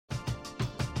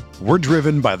We're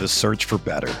driven by the search for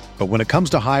better. But when it comes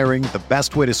to hiring, the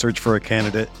best way to search for a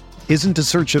candidate isn't to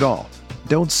search at all.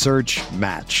 Don't search,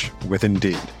 match with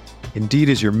Indeed. Indeed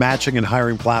is your matching and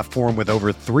hiring platform with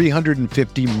over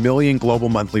 350 million global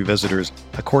monthly visitors,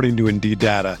 according to Indeed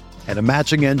data, and a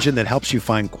matching engine that helps you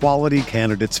find quality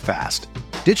candidates fast.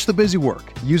 Ditch the busy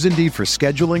work. Use Indeed for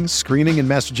scheduling, screening, and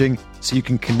messaging so you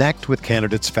can connect with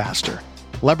candidates faster.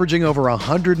 Leveraging over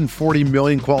 140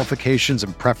 million qualifications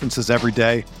and preferences every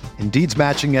day, Indeed's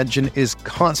matching engine is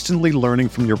constantly learning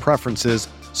from your preferences,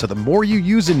 so the more you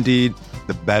use Indeed,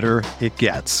 the better it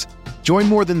gets. Join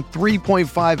more than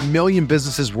 3.5 million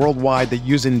businesses worldwide that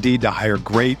use Indeed to hire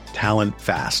great talent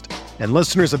fast. And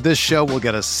listeners of this show will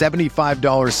get a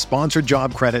 $75 sponsored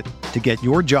job credit to get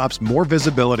your jobs more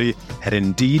visibility at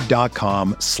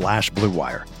Indeed.com/Blue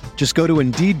Wire. Just go to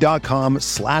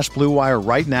Indeed.com/Blue Wire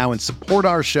right now and support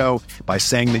our show by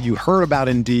saying that you heard about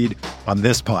Indeed on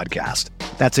this podcast.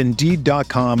 That's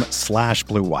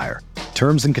Indeed.com/Blue Wire.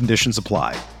 Terms and conditions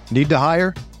apply. Need to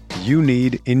hire? You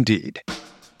need Indeed.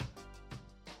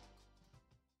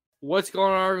 What's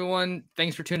going on, everyone?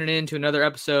 Thanks for tuning in to another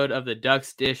episode of the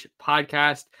Ducks Dish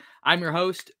podcast. I'm your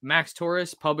host, Max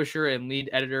Torres, publisher and lead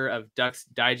editor of Ducks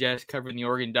Digest, covering the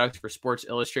Oregon Ducks for Sports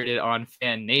Illustrated on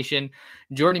Fan Nation.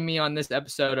 Joining me on this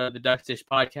episode of the Ducks Dish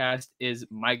podcast is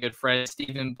my good friend,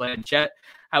 Stephen Blanchett.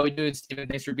 How we doing, Stephen?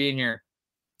 Thanks for being here.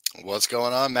 What's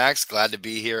going on, Max? Glad to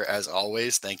be here as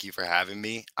always. Thank you for having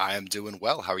me. I am doing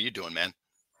well. How are you doing, man?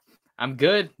 I'm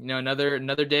good. You know,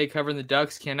 another day covering the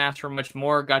Ducks. Can't ask for much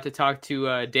more. Got to talk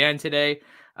to Dan today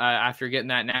after getting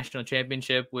that national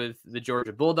championship with the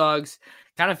Georgia Bulldogs.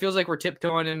 Kind of feels like we're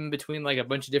tiptoeing in between like a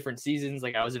bunch of different seasons.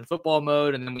 Like I was in football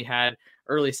mode, and then we had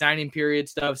early signing period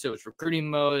stuff, so it's recruiting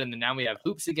mode, and then now we have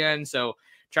hoops again. So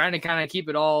trying to kind of keep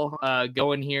it all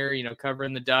going here. You know,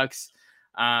 covering the Ducks.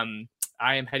 I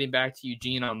am heading back to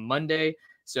Eugene on Monday.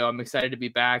 So I'm excited to be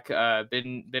back.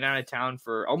 Been out of town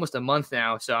for almost a month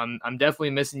now, so I'm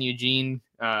definitely missing Eugene.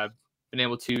 Been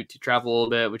able to travel a little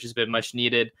bit, which has been much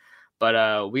needed.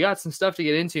 But we got some stuff to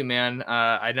get into, man.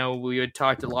 I know we had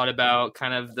talked a lot about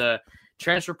kind of the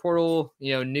transfer portal,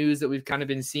 news that we've kind of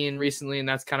been seeing recently, and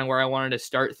that's kind of where I wanted to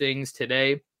start things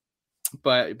today.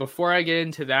 But before I get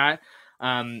into that,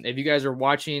 if you guys are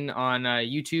watching on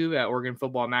YouTube at Oregon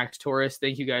Football Max Torres,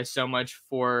 thank you guys so much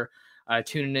for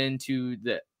tuning in to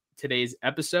today's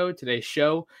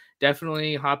show.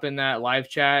 Definitely hop in that live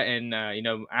chat and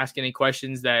ask any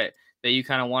questions that you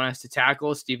kind of want us to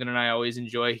tackle. Stephen and I always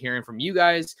enjoy hearing from you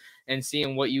guys and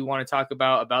seeing what you want to talk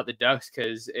about the Ducks,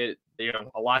 because a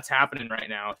lot's happening right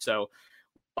now. So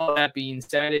all that being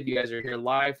said, if you guys are here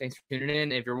live, thanks for tuning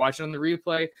in. If you're watching on the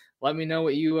replay, let me know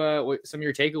what some of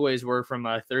your takeaways were from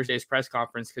Thursday's press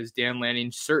conference, because Dan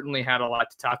Lanning certainly had a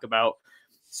lot to talk about.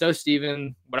 So,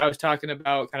 Stephen, what I was talking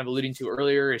about, kind of alluding to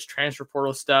earlier, is transfer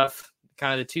portal stuff.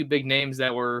 Kind of the two big names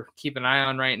that we're keeping an eye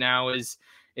on right now is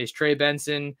Trey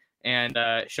Benson and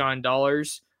Sean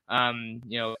Dollars.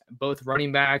 Both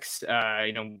running backs.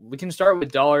 We can start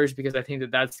with Dollars because I think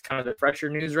that's kind of the fresher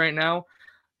news right now,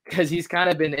 because he's kind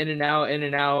of been in and out, and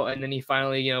then he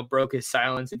finally, broke his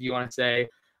silence, if you want to say,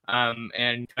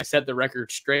 and I set the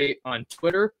record straight on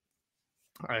Twitter.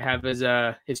 I have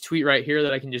his tweet right here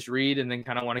that I can just read, and then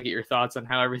kind of want to get your thoughts on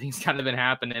how everything's kind of been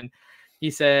happening.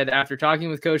 He said, after talking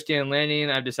with Coach Dan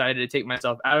Lanning, I've decided to take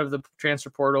myself out of the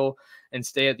transfer portal and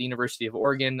stay at the University of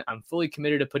Oregon. I'm fully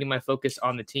committed to putting my focus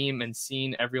on the team and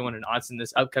seeing everyone in Autzen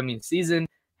this upcoming season.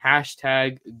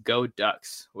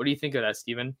 #GoDucks. What do you think of that,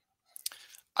 Stephen?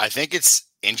 I think it's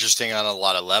interesting on a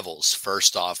lot of levels.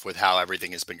 First off, with how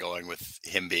everything has been going with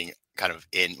him being kind of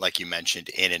in, like you mentioned,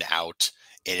 in and out.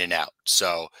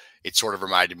 So it sort of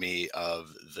reminded me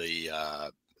of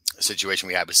the situation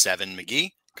we had with Seven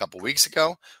McGee a couple weeks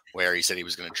ago, where he said he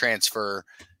was going to transfer,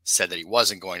 said that he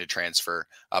wasn't going to transfer,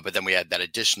 but then we had that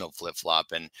additional flip-flop.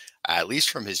 And at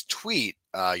least from his tweet,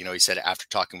 he said after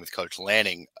talking with Coach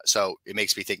Lanning, so it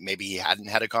makes me think maybe he hadn't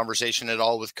had a conversation at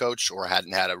all with Coach, or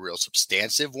hadn't had a real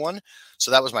substantive one. So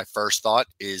that was my first thought,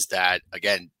 is that,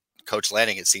 again, Coach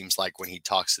Lanning, it seems like when he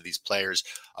talks to these players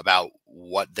about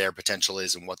what their potential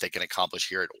is and what they can accomplish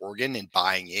here at Oregon and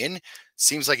buying in,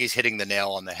 seems like he's hitting the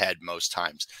nail on the head most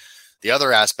times. The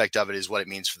other aspect of it is what it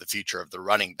means for the future of the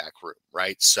running back room,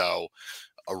 right? So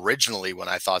originally when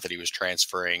I thought that he was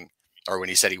transferring, or when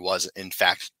he said he was in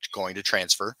fact going to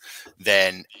transfer,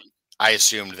 then I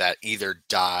assumed that either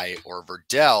Dye or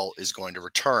Verdell is going to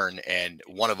return, and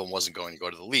one of them wasn't going to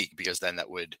go to the league, because then that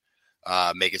would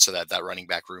make it so that running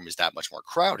back room is that much more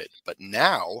crowded. But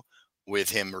now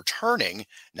with him returning,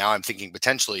 now I'm thinking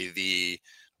potentially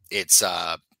it's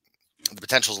the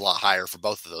potential is a lot higher for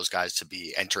both of those guys to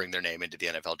be entering their name into the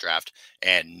NFL draft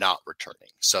and not returning.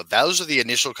 So those are the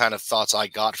initial kind of thoughts I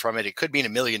got from it. It could mean a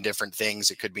million different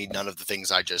things. It could mean none of the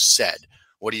things I just said.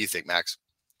 What do you think, Max?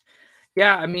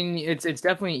 Yeah, I mean, it's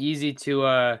definitely easy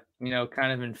to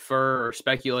kind of infer or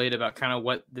speculate about kind of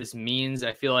what this means.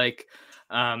 I feel like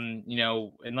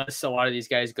unless a lot of these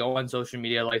guys go on social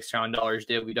media like Sean Dollars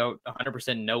did, we don't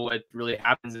 100% know what really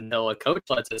happens until a coach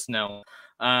lets us know.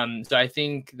 So I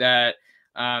think that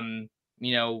to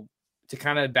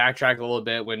kind of backtrack a little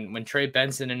bit, when Trey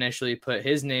Benson initially put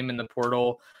his name in the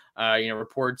portal,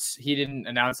 reports, he didn't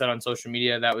announce that on social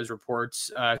media. That was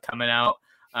reports coming out.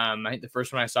 I think the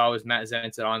first one I saw was Matt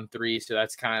Zenitz at On3. So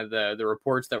that's kind of the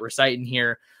reports that we're citing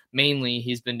here. Mainly,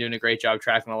 he's been doing a great job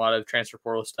tracking a lot of transfer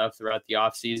portal stuff throughout the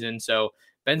offseason. So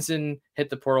Benson hit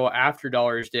the portal after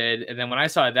Dollars did. And then when I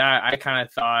saw that, I kind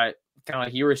of thought, kind of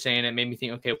like you were saying, it made me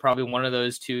think, okay, probably one of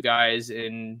those two guys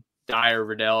in Dye or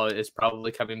Verdell is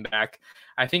probably coming back.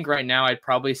 I think right now I'd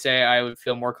probably say I would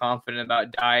feel more confident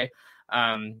about Dye.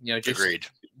 Agreed.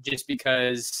 Just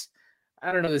because,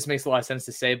 I don't know, this makes a lot of sense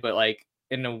to say, but like,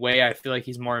 in a way, I feel like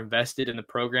he's more invested in the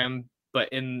program, but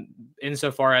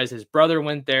insofar as his brother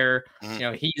went there,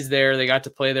 he's there, they got to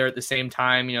play there at the same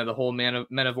time, the whole Men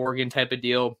of Oregon type of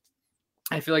deal.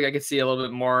 I feel like I could see a little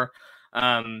bit more.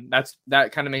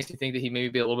 That kind of makes me think that he may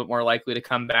be a little bit more likely to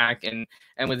come back. And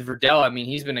with Verdell, I mean,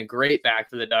 he's been a great back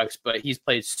for the Ducks, but he's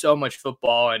played so much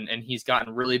football and he's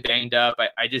gotten really banged up.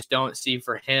 I just don't see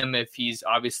for him, if he's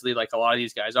obviously, like a lot of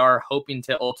these guys are, hoping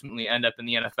to ultimately end up in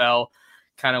the NFL,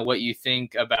 kind of what you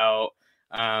think about,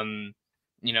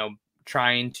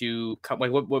 trying to come,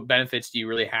 like what benefits do you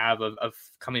really have of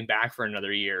coming back for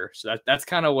another year? So that's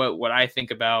kind of what I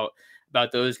think about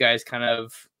those guys, kind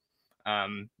of,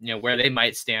 where they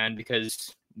might stand,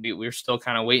 because we're still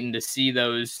kind of waiting to see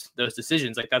those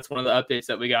decisions. Like that's one of the updates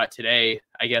that we got today,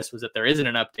 I guess, was that there isn't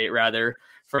an update rather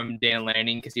from Dan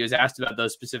Lanning, because he was asked about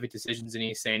those specific decisions and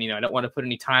he's saying, I don't want to put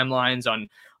any timelines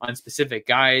on specific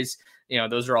guys.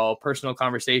 Those are all personal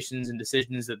conversations and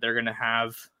decisions that they're going to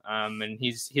have. And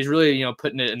he's really,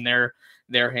 putting it in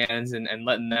their hands and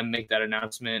letting them make that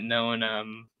announcement, knowing,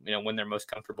 when they're most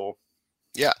comfortable.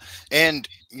 Yeah. And,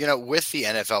 with the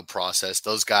NFL process,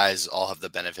 those guys all have the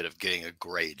benefit of getting a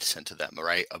grade sent to them,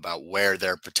 right, about where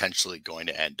they're potentially going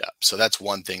to end up. So that's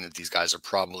one thing that these guys are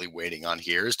probably waiting on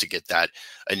here, is to get that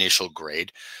initial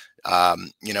grade.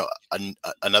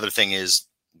 Another thing is,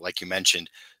 like you mentioned,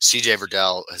 CJ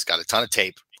Verdell has got a ton of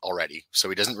tape already, so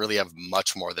he doesn't really have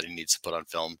much more that he needs to put on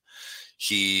film.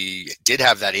 He did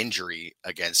have that injury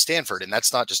against Stanford, and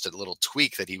that's not just a little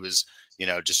tweak that he was,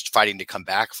 just fighting to come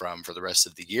back from for the rest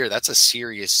of the year. That's a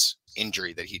serious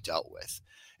injury that he dealt with.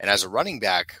 And as a running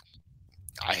back,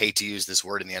 I hate to use this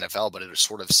word in the NFL, but it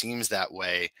sort of seems that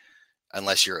way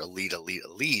unless you're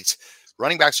elite.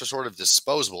 Running backs are sort of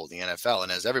disposable in the NFL.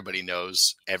 And as everybody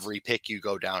knows, every pick you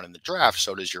go down in the draft,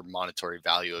 so does your monetary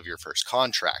value of your first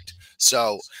contract.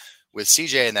 So with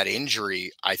CJ and that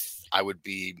injury, I would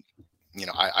be,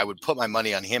 I would put my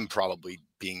money on him probably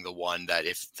being the one that,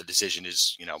 if the decision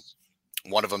is,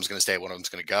 one of them's going to stay, one of them's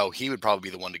going to go, he would probably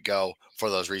be the one to go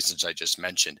for those reasons I just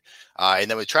mentioned. And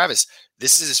then with Travis,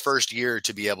 this is his first year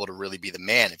to be able to really be the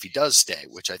man if he does stay,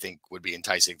 which I think would be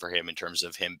enticing for him in terms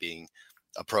of him being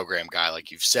a program guy,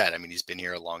 like you've said. I mean, he's been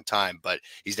here a long time, but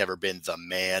he's never been the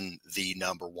man, the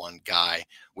number one guy,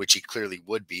 which he clearly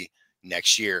would be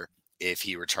next year if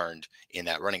he returned in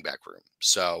that running back room.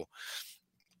 So,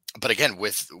 but again,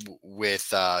 with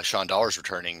Sean Dollars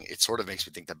returning, it sort of makes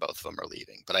me think that both of them are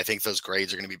leaving. But I think those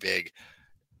grades are going to be big.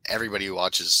 Everybody who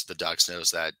watches the Ducks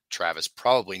knows that Travis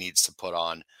probably needs to put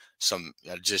on some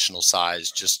additional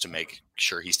size just to make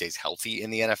sure he stays healthy in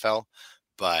the NFL.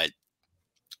 But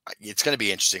it's going to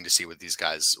be interesting to see what these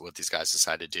guys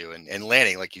decide to do. And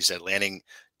Lanning, like you said, Lanning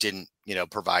didn't,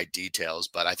 provide details,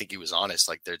 but I think he was honest.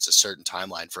 Like, there's a certain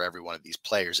timeline for every one of these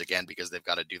players, again, because they've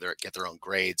got to get their own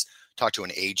grades, talk to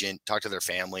an agent, talk to their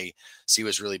family, see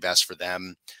what's really best for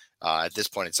them. At this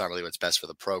point, it's not really what's best for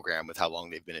the program with how long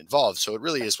they've been involved. So it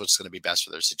really is what's going to be best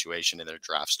for their situation and their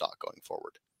draft stock going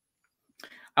forward.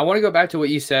 I want to go back to what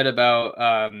you said about,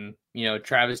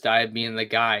 Travis Dye being the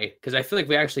guy, because I feel like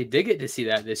we actually did get to see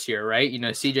that this year, right?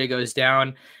 CJ goes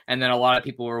down, and then a lot of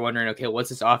people were wondering, okay, what's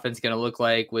this offense going to look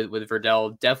like with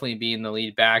Verdell definitely being the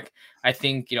lead back? I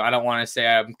think, I don't want to say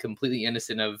I'm completely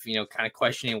innocent of, kind of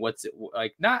questioning what's it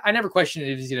like. I never questioned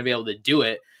if he's going to be able to do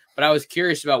it, but I was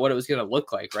curious about what it was going to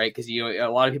look like, right? Because, a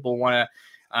lot of people want to,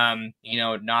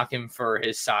 knock him for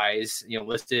his size,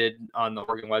 listed on the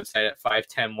Oregon website at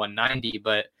 5'10", 190,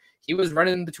 but he was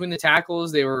running between the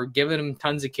tackles. They were giving him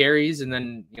tons of carries, and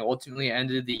then ultimately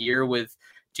ended the year with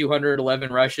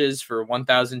 211 rushes for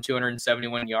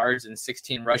 1,271 yards and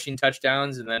 16 rushing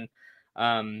touchdowns. And then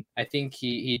I think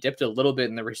he dipped a little bit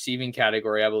in the receiving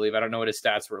category, I believe. I don't know what his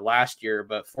stats were last year,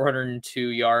 but 402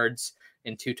 yards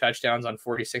and 2 touchdowns on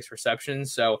 46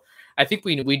 receptions. So I think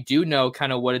we do know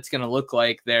kind of what it's going to look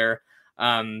like there.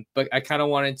 But I kind of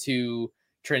wanted to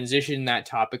transition that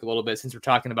topic a little bit, since we're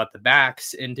talking about the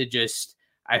backs, into just,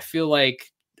 I feel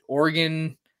like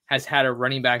Oregon has had a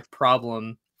running back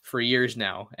problem for years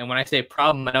now. And when I say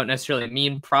problem, I don't necessarily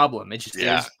mean problem. It's just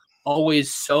there's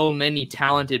always so many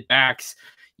talented backs.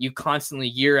 You constantly,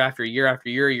 year after year after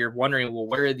year, you're wondering, well,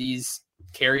 where are these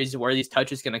carries, where are these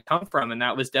touches going to come from? And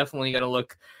that was definitely going to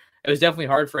look, it was definitely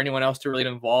hard for anyone else to really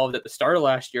get involved at the start of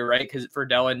last year, right? Because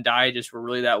Verdell and Dye just were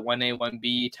really that 1A,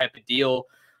 1B type of deal.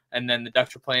 And then the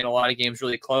Ducks were playing a lot of games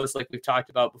really close, like we've talked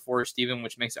about before, Stephen,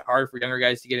 which makes it hard for younger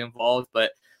guys to get involved.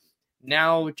 But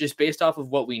now, just based off of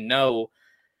what we know,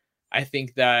 I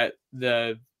think that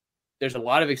there's a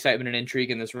lot of excitement and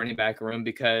intrigue in this running back room,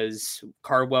 because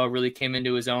Cardwell really came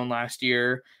into his own last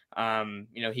year.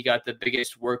 He got the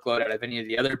biggest workload out of any of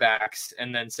the other backs.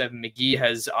 And then Seven McGee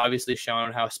has obviously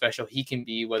shown how special he can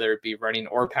be, whether it be running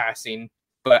or passing.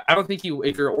 But I don't think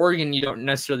if you're Oregon, you don't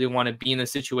necessarily want to be in a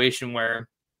situation where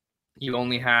you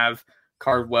only have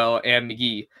Cardwell and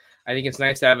McGee. I think it's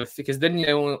nice to have because then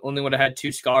you only would have had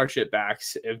 2 scholarship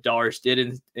backs if Dollars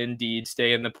did indeed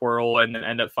stay in the portal and then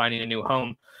end up finding a new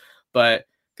home. But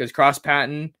because Cross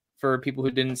Patton, for people who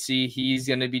didn't see, he's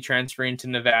going to be transferring to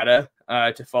Nevada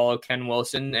to follow Ken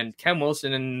Wilson. And Ken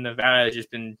Wilson in Nevada has just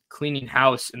been cleaning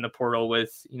house in the portal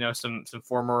with, some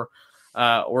former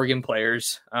Oregon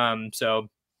players. So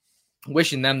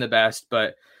wishing them the best.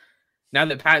 But now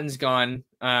that Patton's gone,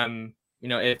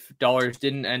 if Dollars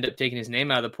didn't end up taking his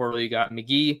name out of the portal, you got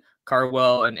McGee,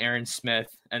 Cardwell, and Aaron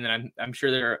Smith. And then I'm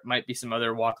sure there might be some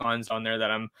other walk-ons on there that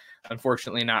I'm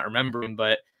unfortunately not remembering.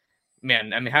 But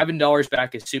man, I mean, having Dollars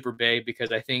back is super big,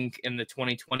 because I think in the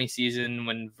 2020 season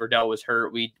when Verdell was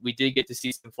hurt, we did get to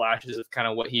see some flashes of kind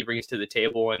of what he brings to the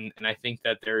table. And I think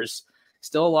that there's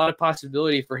still a lot of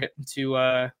possibility for him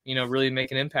to, really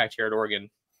make an impact here at Oregon.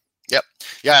 Yep.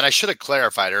 Yeah, and I should have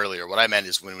clarified earlier. What I meant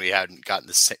is when we hadn't gotten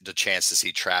the chance to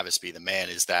see Travis be the man,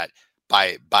 is that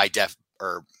by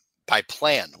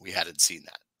plan, we hadn't seen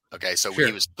that. Okay, so Sure.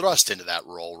 He was thrust into that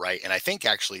role, right? And I think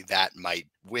actually that might,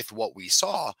 with what we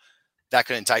saw, that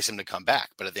could entice him to come back.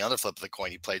 But at the other flip of the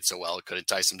coin, he played so well, it could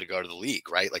entice him to go to the league,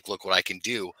 right? Like, look what I can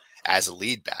do as a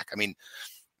lead back. I mean,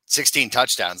 16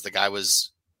 touchdowns. The guy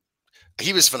was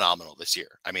phenomenal this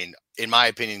year. I mean, in my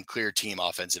opinion, clear team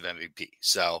offensive MVP.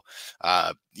 So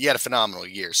he had a phenomenal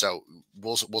year. So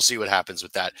we'll see what happens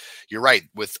with that. You're right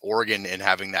with Oregon and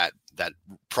having that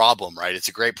problem, right? It's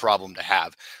a great problem to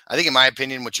have. I think, in my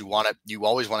opinion, you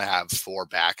always want to have 4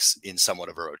 backs in somewhat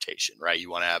of a rotation, right? You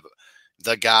want to have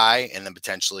the guy and then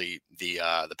potentially the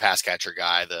pass catcher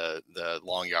guy, the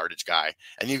long yardage guy.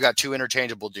 And you've got 2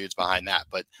 interchangeable dudes behind that.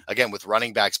 But again, with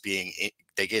running backs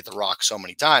they get the rock so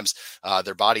many times,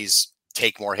 their bodies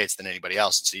take more hits than anybody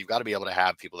else. And so you've got to be able to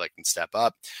have people that can step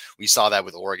up. We saw that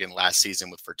with Oregon last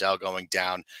season with Verdell going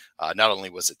down. Not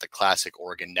only was it the classic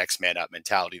Oregon next man up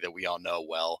mentality that we all know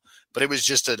well, but it was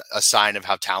just a sign of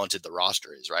how talented the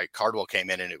roster is, right? Cardwell came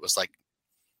in and it was like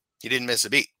he didn't miss a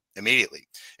beat immediately.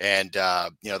 And,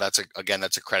 that's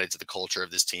a credit to the culture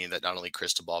of this team that not only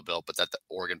Cristobal built, but that the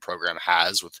Oregon program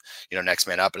has with, next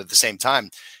man up. But at the same time,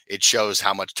 it shows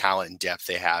how much talent and depth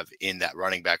they have in that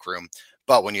running back room.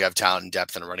 But when you have talent and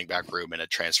depth in a running back room in a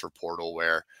transfer portal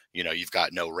where, you've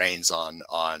got no reins on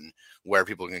where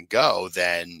people can go,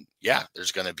 then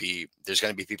there's going to be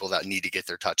people that need to get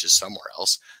their touches somewhere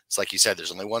else. It's like you said,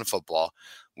 there's only one football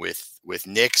with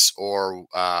Nix or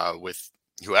with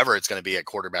whoever it's going to be at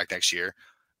quarterback next year.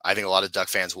 I think a lot of Duck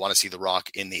fans want to see the rock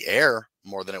in the air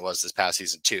more than it was this past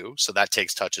season too. So that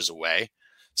takes touches away.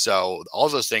 So all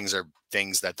those things are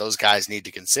things that those guys need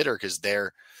to consider, because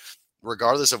they're,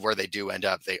 regardless of where they do end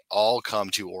up, they all come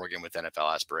to Oregon with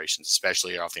NFL aspirations,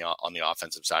 especially on the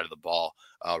offensive side of the ball,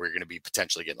 where you're going to be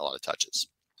potentially getting a lot of touches.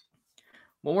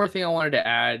 One more thing I wanted to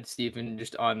add, Stephen,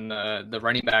 just on the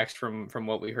running backs from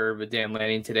what we heard with Dan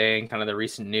Lanning today and kind of the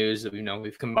recent news that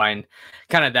we've combined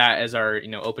kind of that as our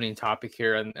opening topic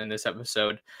here in this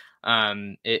episode.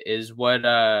 It is what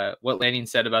Lanning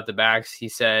said about the backs. He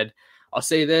said, "I'll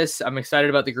say this: I'm excited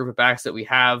about the group of backs that we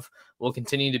have. We'll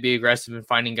continue to be aggressive in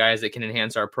finding guys that can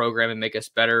enhance our program and make us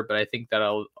better. But I think that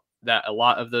a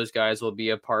lot of those guys will be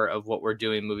a part of what we're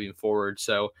doing moving forward."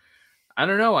 So I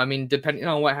don't know. I mean, depending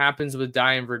on what happens with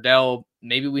Dye and Verdell,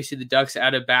 maybe we see the Ducks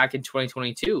added back in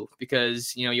 2022,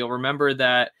 because, you'll remember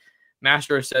that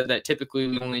Mastro said that typically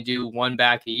we only do one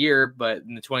back a year, but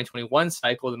in the 2021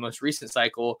 cycle, the most recent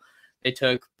cycle, they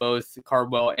took both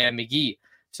Cardwell and McGee.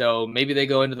 So maybe they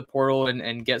go into the portal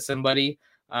and get somebody.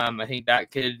 I think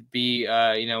that could be,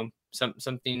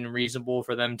 something reasonable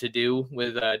for them to do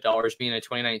with Dollars being a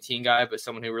 2019 guy, but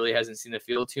someone who really hasn't seen the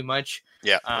field too much.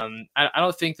 Yeah. I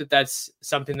don't think that that's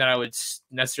something that I would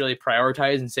necessarily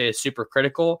prioritize and say is super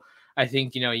critical. I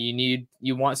think,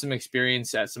 you want some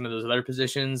experience at some of those other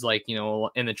positions, like,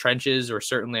 in the trenches or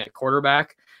certainly at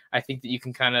quarterback. I think that you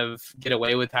can kind of get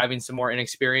away with having some more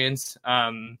inexperience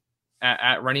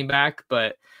at running back,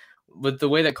 but with the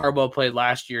way that Cardwell played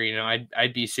last year,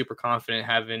 I'd be super confident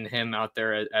having him out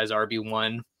there as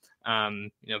RB1,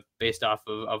 based off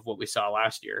of what we saw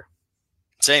last year.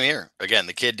 Same here. Again,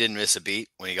 the kid didn't miss a beat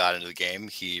when he got into the game.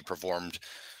 He performed,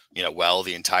 well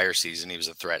the entire season. He was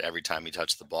a threat every time he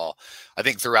touched the ball. I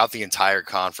think throughout the entire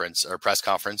conference or press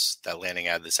conference that Lanning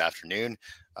had this afternoon,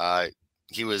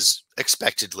 he was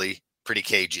expectedly pretty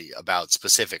cagey about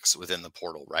specifics within the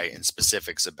portal, right? And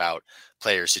specifics about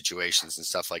player situations and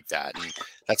stuff like that. And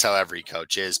that's how every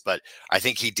coach is. But I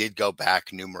think he did go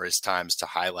back numerous times to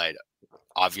highlight,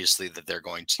 obviously, that they're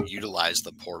going to utilize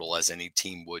the portal as any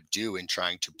team would do in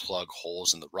trying to plug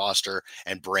holes in the roster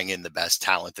and bring in the best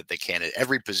talent that they can at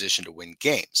every position to win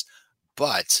games.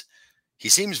 But he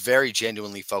seems very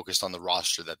genuinely focused on the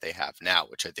roster that they have now,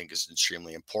 which I think is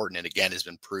extremely important. And again, has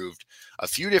been proved a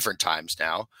few different times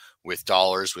now with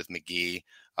Dollars, with McGee,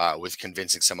 with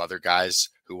convincing some other guys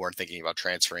who weren't thinking about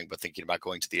transferring, but thinking about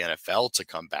going to the NFL to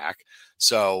come back.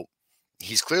 So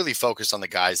he's clearly focused on the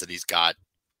guys that he's got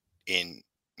in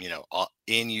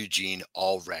Eugene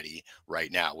already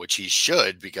right now, which he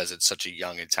should, because it's such a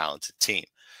young and talented team.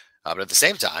 But at the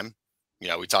same time,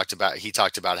 he talked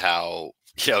about how,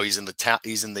 he's in the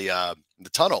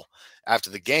tunnel after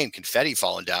the game, confetti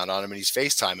falling down on him, and he's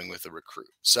FaceTiming with a recruit.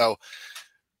 So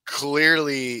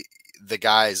clearly the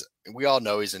guys, we all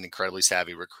know he's an incredibly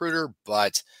savvy recruiter,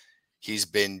 but he's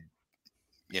been,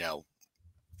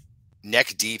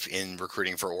 neck deep in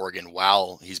recruiting for Oregon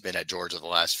while he's been at Georgia the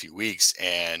last few weeks.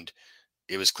 And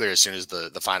it was clear as soon as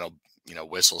the final,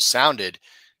 whistle sounded,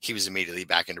 he was immediately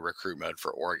back into recruit mode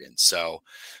for Oregon. So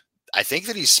I think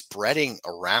that he's spreading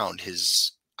around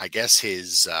his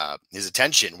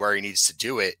attention where he needs to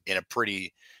do it in a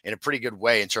pretty good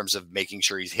way in terms of making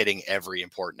sure he's hitting every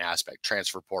important aspect: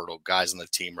 transfer portal, guys on the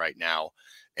team right now,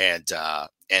 and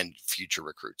future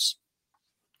recruits.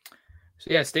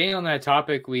 So yeah, staying on that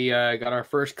topic, we got our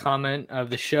first comment of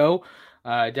the show.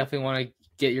 Definitely want to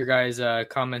get your guys'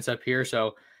 comments up here.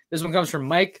 So this one comes from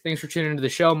Mike. Thanks for tuning into the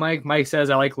show, Mike. Mike says,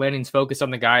 I like Lanning's focus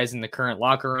on the guys in the current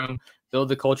locker room, build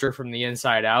the culture from the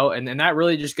inside out. And that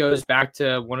really just goes back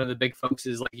to one of the big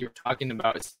focuses like you were talking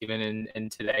about, Stephen,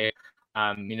 and today,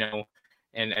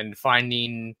 and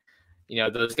finding,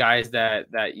 those guys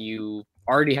that you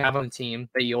already have on the team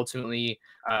that you ultimately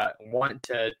want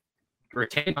to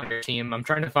retain on your team. I'm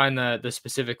trying to find the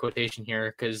specific quotation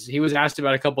here, because he was asked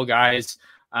about a couple guys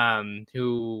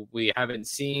who we haven't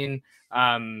seen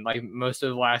like most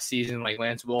of last season, like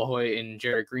Lance Wilhoit and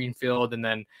Jarrett Greenfield, and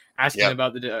then asking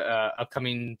about the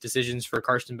upcoming decisions for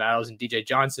Karsten Battles and DJ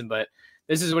Johnson. But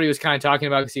this is what he was kind of talking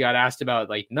about, because he got asked about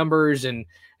like numbers and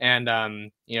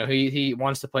he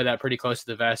wants to play that pretty close to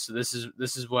the vest. So this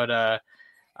is what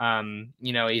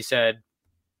he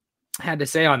had to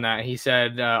say on that. He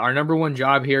said, our number one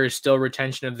job here is still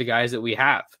retention of the guys that we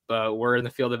have, but we're in the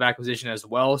field of acquisition as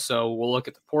well. So we'll look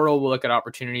at the portal. We'll look at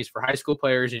opportunities for high school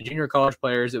players and junior college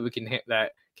players that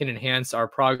can enhance our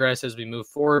progress as we move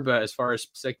forward. But as far as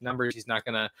specific numbers, he's not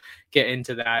going to get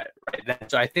into that right then.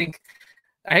 So I think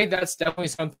that's definitely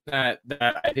something that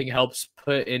I think helps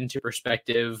put into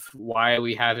perspective why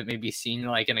we haven't maybe seen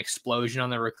like an explosion on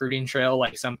the recruiting trail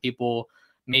like some people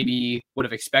maybe would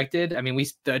have expected. I mean,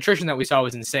 the attrition that we saw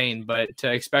was insane, but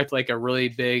to expect like a really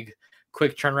big,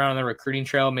 quick turnaround on the recruiting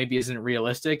trail maybe isn't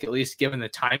realistic, at least given the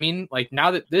timing. Like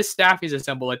now that this staff is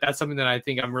assembled, like that's something that I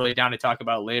think I'm really down to talk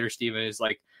about later, Stephen, is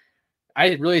like,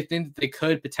 I really think that they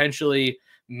could potentially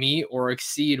meet or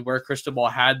exceed where Cristobal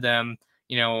had them,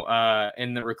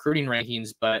 in the recruiting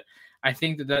rankings. But I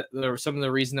think that some of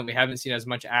the reason that we haven't seen as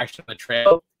much action on the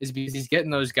trail is because he's getting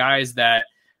those guys that,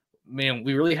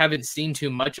 we really haven't seen too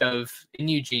much of in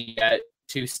Eugene yet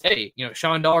to stay.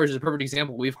 Sean Dollars is a perfect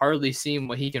example. We've hardly seen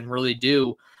what he can really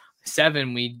do.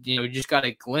 7, we just got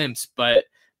a glimpse, but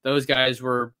those guys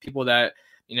were people that,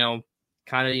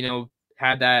 kind of,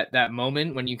 had that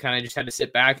moment when you kind of just had to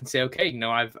sit back and say, okay,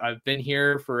 I've been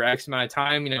here for X amount of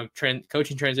time,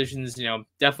 coaching transitions,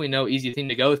 definitely no easy thing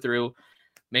to go through.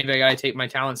 maybe I got to take my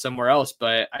talent somewhere else.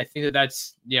 But I think that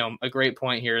that's, a great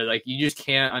point here. Like, you just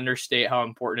can't understate how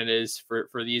important it is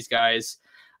for these guys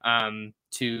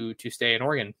to stay in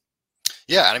Oregon.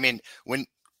 Yeah. And I mean,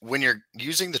 when you're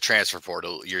using the transfer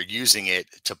portal, you're using it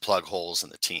to plug holes in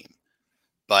the team,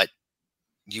 but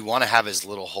you want to have as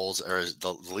little holes or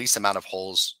the least amount of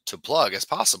holes to plug as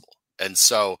possible. And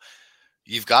so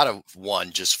you've got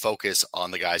to, just focus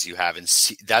on the guys you have, and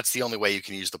see, that's the only way you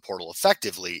can use the portal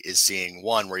effectively, is seeing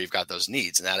where you've got those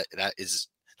needs. And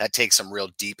that takes some real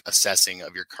deep assessing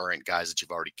of your current guys that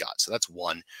you've already got. So that's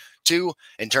one. Two,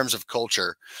 in terms of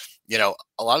culture,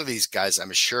 a lot of these guys,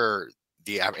 I'm sure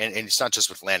and it's not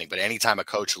just with Lanning, but anytime a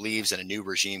coach leaves and a new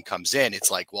regime comes in, it's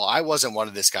like, well, I wasn't one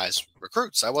of this guy's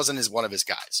recruits. I wasn't one of his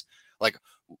guys. Like,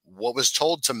 what was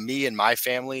told to me and my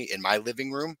family in my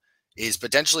living room is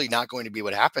potentially not going to be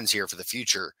what happens here for the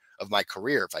future of my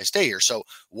career if I stay here. So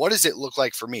what does it look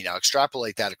like for me? Now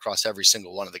extrapolate that across every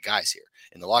single one of the guys here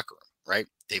in the locker room, right?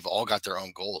 They've all got their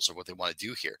own goals of what they want to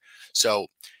do here. So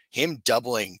him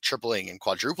doubling, tripling, and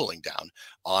quadrupling down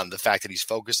on the fact that he's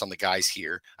focused on the guys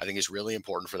here, I think is really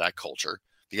important for that culture,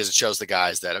 because it shows the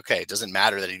guys that, okay, it doesn't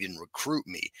matter that he didn't recruit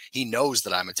me. He knows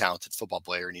that I'm a talented football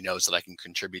player, and he knows that I can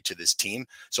contribute to this team.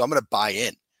 So I'm going to buy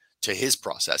in to his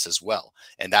process as well.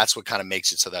 And that's what kind of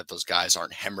makes it so that those guys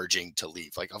aren't hemorrhaging to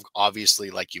leave. Like,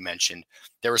 obviously, like you mentioned,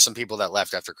 there were some people that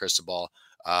left after Cristobal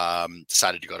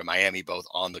decided to go to Miami, both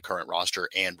on the current roster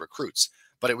and recruits.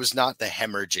 But it was not the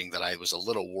hemorrhaging that I was a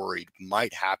little worried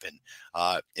might happen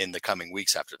in the coming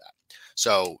weeks after that.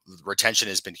 So retention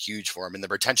has been huge for him. And the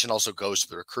retention also goes to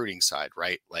the recruiting side,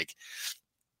 right? Like,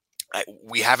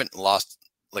 we haven't lost,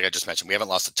 like I just mentioned, we haven't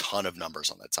lost a ton of numbers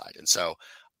on that side. And so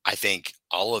I think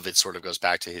all of it sort of goes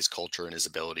back to his culture and his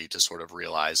ability to sort of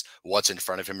realize what's in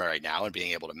front of him right now and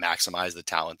being able to maximize the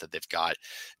talent that they've got.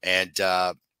 And,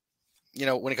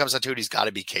 when it comes down to it, he's got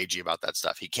to be cagey about that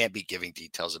stuff. He can't be giving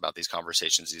details about these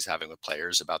conversations he's having with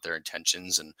players about their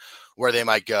intentions and where they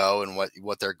might go and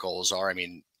what their goals are. I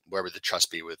mean, where would the trust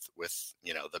be with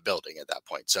the building at that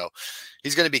point? So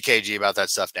he's going to be cagey about that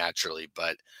stuff naturally,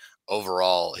 but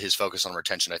overall, his focus on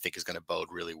retention, I think, is going to bode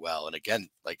really well. And again,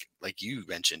 like you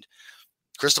mentioned,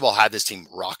 Cristobal had this team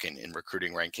rocking in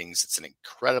recruiting rankings. It's an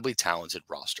incredibly talented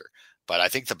roster. But I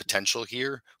think the potential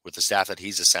here with the staff that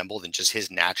he's assembled and just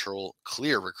his natural,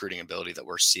 clear recruiting ability that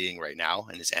we're seeing right now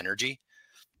and his energy,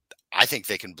 I think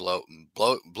they can blow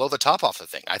the top off the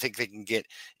thing. I think they can get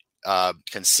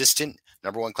consistent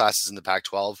number one classes in the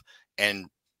Pac-12 and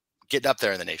getting up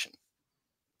there in the nation.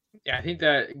 Yeah, I think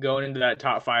that going into that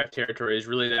top 5 territory is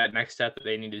really that next step that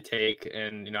they need to take.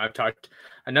 And, I've talked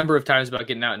a number of times about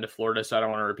getting out into Florida, so I don't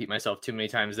want to repeat myself too many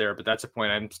times there, but that's a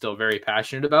point I'm still very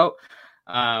passionate about.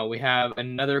 We have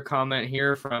another comment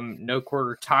here from No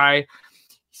Quarter Tie. He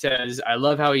says, I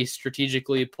love how he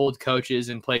strategically pulled coaches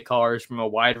and play callers from a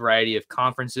wide variety of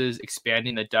conferences,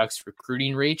 expanding the Ducks'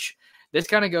 recruiting reach. This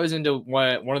kind of goes into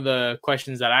one of the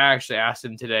questions that I actually asked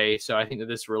him today, so I think that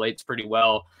this relates pretty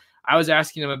well. I was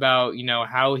asking him about,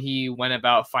 how he went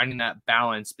about finding that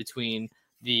balance between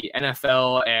the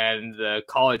NFL and the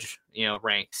college,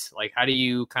 ranks. Like, how do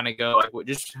you kind of go,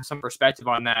 just some perspective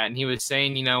on that? And he was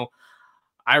saying,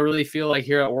 I really feel like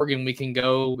here at Oregon, we can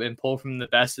go and pull from the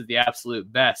best of the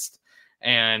absolute best.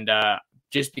 And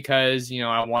just because,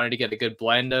 I wanted to get a good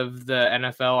blend of the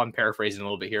NFL, I'm paraphrasing a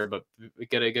little bit here, but we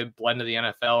get a good blend of the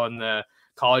NFL and the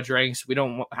college ranks. We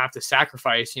don't have to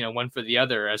sacrifice, one for the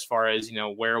other as far as,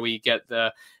 where we get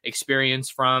the experience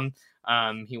from.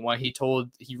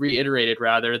 He reiterated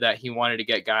rather that he wanted to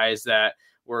get guys that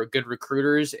were good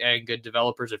recruiters and good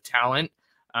developers of talent.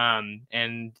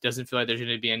 And doesn't feel like there's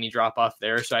going to be any drop off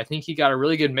there. So I think he got a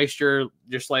really good mixture,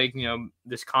 just like,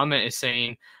 this comment is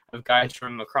saying, of guys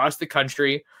from across the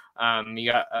country.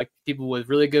 You got people with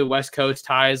really good West Coast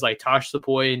ties like Tosh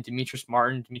Lupoi and Demetrius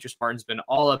Martin. Demetrius Martin's been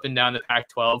all up and down the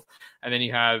Pac-12. And then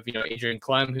you have, Adrian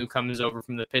Clem, who comes over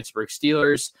from the Pittsburgh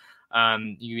Steelers.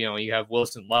 You have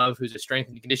Wilson Love, who's a strength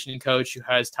and conditioning coach who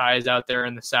has ties out there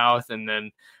in the South. And then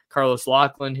Carlos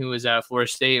Lachlan, who is at Florida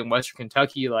State and Western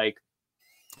Kentucky. Like,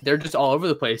 they're just all over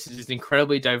the place. It's just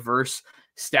incredibly diverse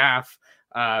staff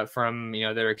from,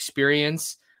 their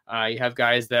experience. You have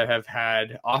guys that have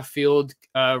had off-field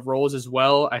roles as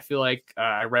well. I feel like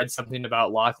I read something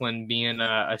about Lachlan being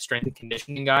a strength and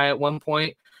conditioning guy at one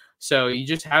point. So you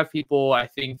just have people, I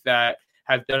think, that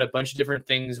have done a bunch of different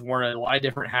things, worn a lot of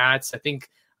different hats. I think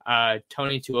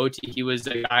Tony Tuoti, he was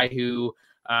a guy who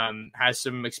has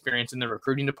some experience in the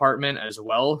recruiting department as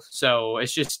well. So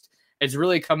it's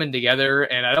really coming together,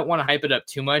 and I don't want to hype it up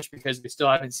too much because we still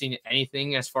haven't seen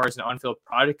anything as far as an on-field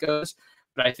product goes.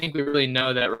 But I think we really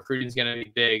know that recruiting is going to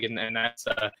be big, and that's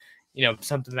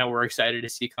something that we're excited to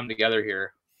see come together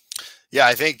here. Yeah,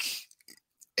 I think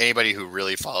anybody who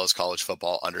really follows college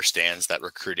football understands that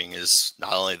recruiting is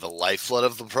not only the lifeblood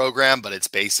of the program, but it's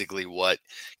basically what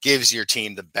gives your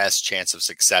team the best chance of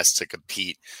success to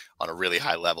compete on a really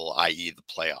high level, i.e. the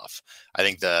playoff. I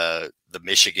think the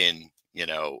Michigan,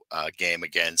 game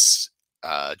against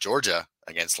Georgia,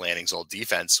 against Lanning's old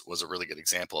defense, was a really good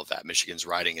example of that. Michigan's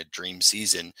riding a dream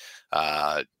season,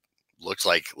 looked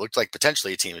like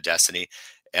potentially a team of destiny,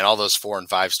 and all those 4 and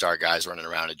 5 star guys running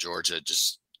around at Georgia,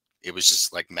 it was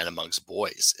just like men amongst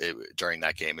boys during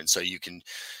that game. And so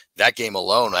that game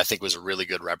alone, I think, was a really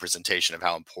good representation of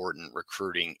how important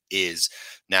recruiting is.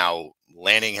 Now,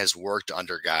 Lanning has worked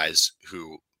under guys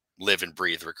who live and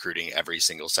breathe recruiting every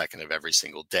single second of every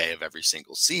single day of every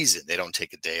single season. They don't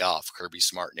take a day off. Kirby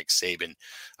Smart, Nick Saban,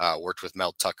 worked with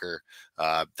Mel Tucker.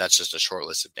 That's just a short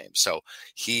list of names. So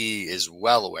he is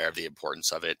well aware of the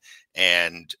importance of it,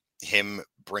 and him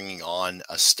bringing on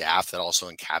a staff that also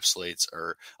encapsulates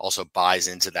or also buys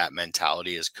into that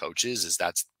mentality as coaches,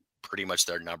 that's pretty much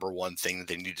their number one thing that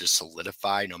they need to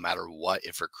solidify no matter what.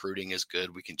 If recruiting is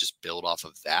good, we can just build off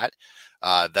of that.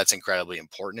 That's incredibly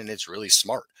important, and it's really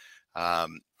smart.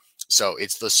 So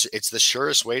it's the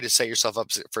surest way to set yourself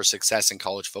up for success in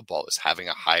college football is having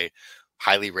a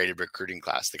highly rated recruiting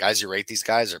class. The guys you rate these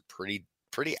guys are pretty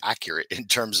accurate in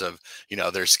terms of,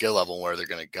 their skill level and where they're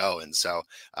going to go. And so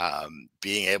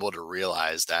being able to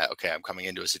realize that, okay, I'm coming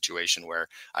into a situation where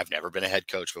I've never been a head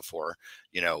coach before,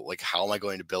 how am I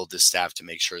going to build this staff to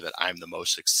make sure that I'm the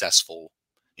most successful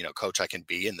coach I can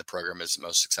be, and the program is the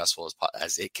most successful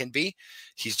as it can be.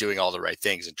 He's doing all the right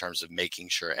things in terms of making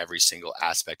sure every single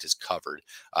aspect is covered.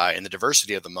 And the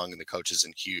diversity of among the coaches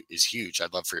is huge.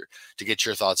 I'd love to get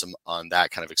your thoughts on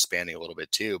that, kind of expanding a little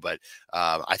bit too. But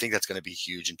I think that's going to be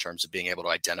huge in terms of being able to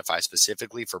identify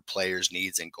specifically for players'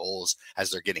 needs and goals as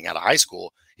they're getting out of high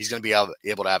school. He's going to be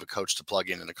able to have a coach to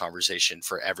plug in the conversation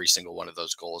for every single one of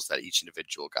those goals that each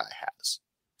individual guy has.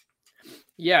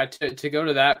 Yeah, to go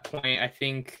to that point, I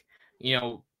think,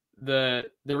 the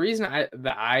reason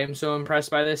that I am so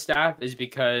impressed by this staff is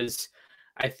because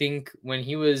I think when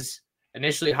he was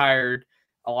initially hired,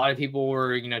 a lot of people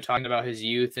were, talking about his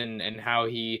youth and how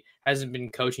he hasn't been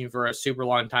coaching for a super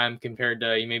long time compared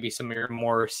to maybe some of your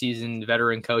more seasoned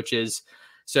veteran coaches.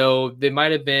 So they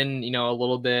might have been, a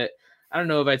little bit, I don't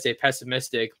know if I'd say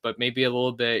pessimistic, but maybe a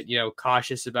little bit,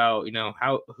 cautious about,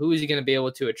 who is he going to be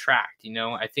able to attract?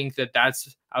 I think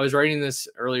I was writing this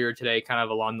earlier today, kind of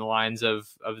along the lines of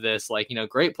this,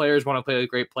 great players want to play with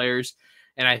great players.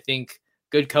 And I think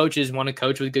good coaches want to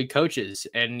coach with good coaches.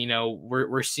 And,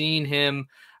 we're seeing him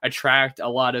attract a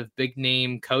lot of big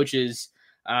name coaches,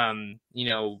 which I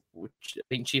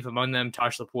think chief among them,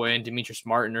 Tosh Lupoi and Demetrius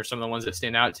Martin are some of the ones that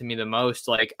stand out to me the most.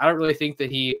 I don't really think that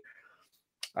he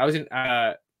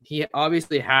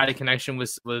obviously had a connection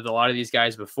with a lot of these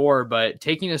guys before, but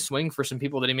taking a swing for some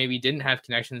people that he maybe didn't have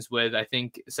connections with, I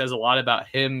think says a lot about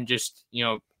him just,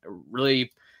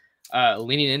 really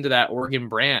leaning into that Oregon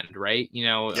brand, right?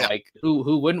 Like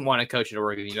who wouldn't want to coach at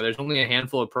Oregon? There's only a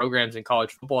handful of programs in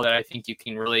college football that I think you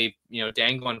can really,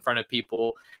 dangle in front of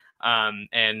people.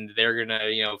 And they're going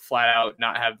to, flat out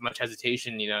not have much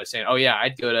hesitation, saying, oh yeah,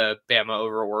 I'd go to Bama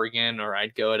over Oregon, or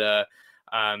I'd go to,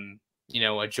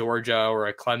 a Georgia or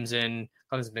a Clemson.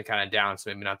 Clemson's been kind of down, so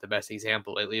maybe not the best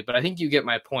example lately, but I think you get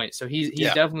my point. So he's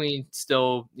definitely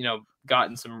still,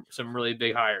 gotten some really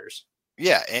big hires.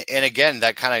 Yeah. And again,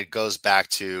 that kind of goes back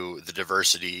to the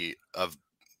diversity of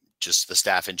just the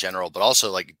staff in general, but also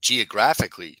like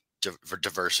geographically for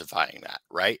diversifying that.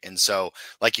 Right. And so,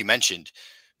 like you mentioned,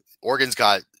 Oregon's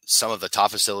got some of the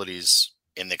top facilities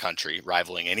in the country,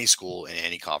 rivaling any school in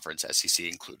any conference, SEC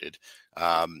included.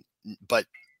 But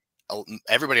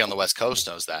everybody on the West Coast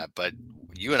knows that, but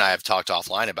you and I have talked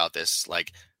offline about this.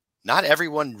 Like, not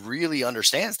everyone really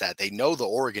understands that. They know the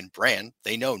Oregon brand,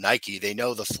 they know Nike, they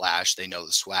know the flash, they know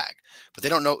the swag, but they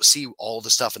don't see all the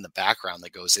stuff in the background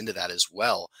that goes into that as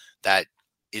well. That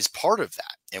is part of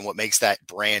that, and what makes that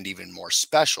brand even more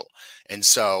special. And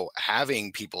so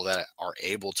having people that are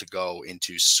able to go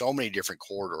into so many different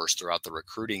corridors throughout the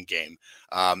recruiting game,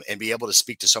 and be able to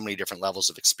speak to so many different levels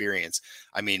of experience.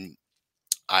 I mean,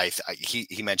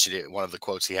 he mentioned it. One of the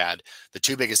quotes he had, the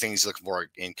two biggest things he's looking for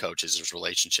in coaches is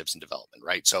relationships and development,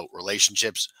 right? So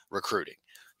relationships, recruiting,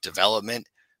 development,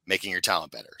 making your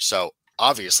talent better. So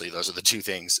obviously those are the two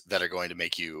things that are going to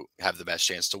make you have the best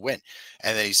chance to win.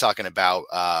 And then he's talking about,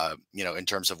 in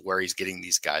terms of where he's getting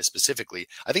these guys specifically,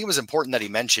 I think it was important that he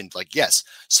mentioned, like, yes,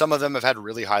 some of them have had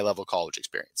really high level college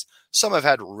experience. Some have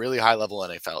had really high level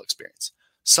NFL experience.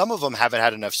 Some of them haven't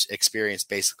had enough experience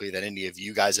basically that any of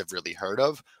you guys have really heard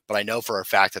of, but I know for a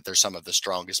fact that they're some of the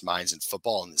strongest minds in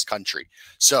football in this country.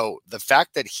 So the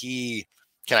fact that he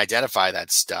can identify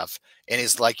that stuff and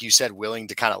is, like you said, willing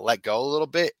to kind of let go a little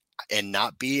bit and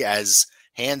not be as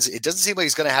it doesn't seem like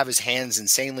he's going to have his hands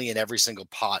insanely in every single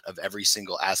pot of every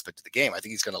single aspect of the game. I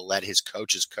think he's going to let his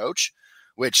coaches coach,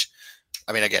 which,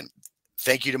 I mean, again,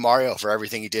 thank you to Mario for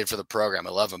everything he did for the program. I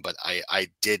love him, but I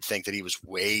did think that he was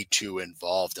way too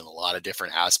involved in a lot of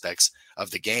different aspects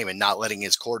of the game and not letting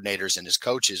his coordinators and his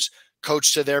coaches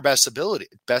coach to their best ability.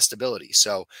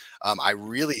 So I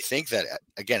really think that,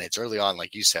 again, it's early on,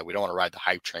 like you said, we don't want to ride the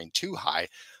hype train too high,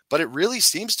 but it really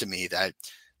seems to me that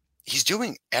he's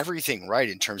doing everything right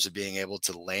in terms of being able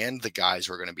to land the guys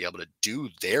who are going to be able to do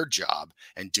their job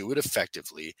and do it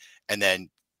effectively, and then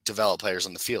develop players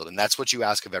on the field. And that's what you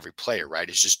ask of every player, right?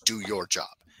 Is just do your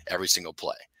job every single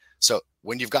play. So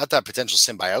when you've got that potential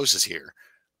symbiosis here,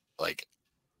 like,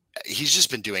 he's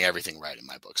just been doing everything right in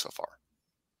my book so far.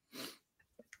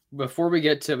 Before we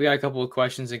got a couple of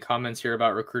questions and comments here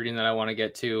about recruiting that I want to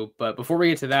get to, but before we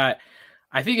get to that,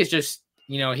 I think it's just,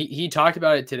 he talked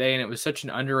about it today, and it was such an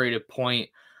underrated point.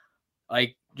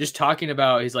 Like, just talking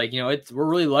about, he's like, we're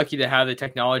really lucky to have the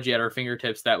technology at our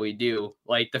fingertips that we do.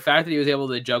 Like, the fact that he was able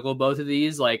to juggle both of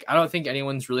these, like, I don't think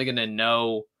anyone's really going to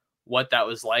know what that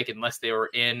was like unless they were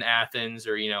in Athens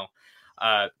or,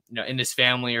 in his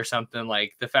family or something.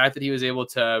 Like, the fact that he was able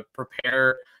to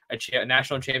prepare a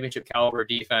national championship caliber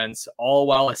defense all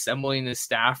while assembling his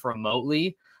staff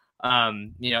remotely.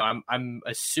 I'm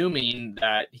assuming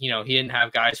that, he didn't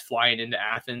have guys flying into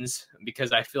Athens,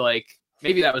 because I feel like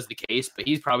maybe that was the case, but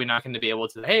he's probably not going to be able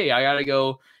to, hey, I got to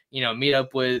go, meet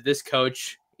up with this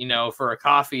coach, for a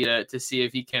coffee to see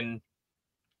if he can,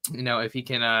 if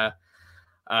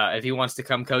he wants to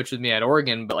come coach with me at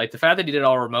Oregon. But like, the fact that he did it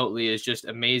all remotely is just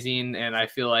amazing. And I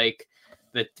feel like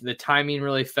the timing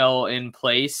really fell in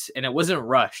place, and it wasn't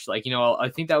rushed. Like, I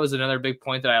think that was another big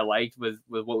point that I liked with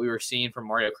what we were seeing from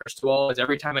Mario Cristobal, is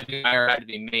every time a new hire had to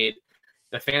be made,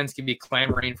 the fans could be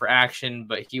clamoring for action,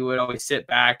 but he would always sit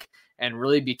back and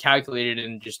really be calculated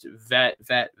and just vet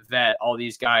all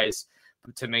these guys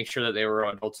to make sure that they were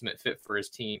an ultimate fit for his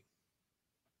team.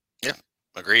 Yeah,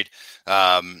 agreed.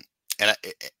 And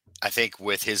I think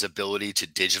with his ability to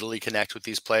digitally connect with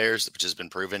these players, which has been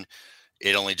proven,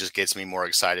 it only just gets me more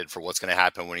excited for what's going to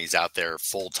happen when he's out there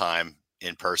full time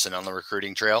in person on the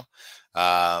recruiting trail.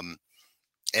 And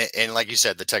like you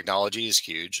said, the technology is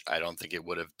huge. I don't think it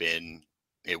wouldn't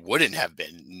have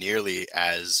been nearly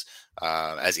as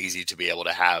easy to be able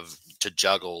to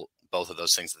juggle both of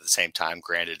those things at the same time.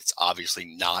 Granted, it's obviously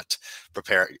not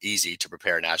easy to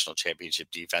prepare a national championship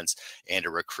defense and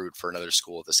to recruit for another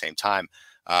school at the same time.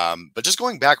 But just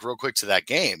going back real quick to that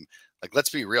game, like, let's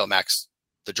be real, Max,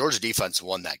 the Georgia defense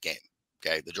won that game.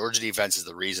 Okay. The Georgia defense is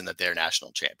the reason that they're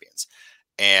national champions.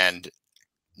 And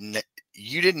it's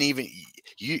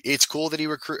cool that he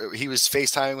was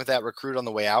FaceTiming with that recruit on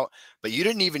the way out, but you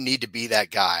didn't even need to be that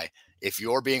guy if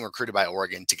you're being recruited by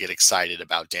Oregon to get excited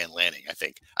about Dan Lanning. I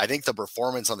think the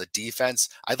performance on the defense,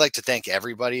 I'd like to thank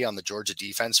everybody on the Georgia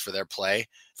defense for their play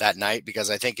that night, because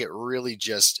I think it really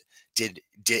just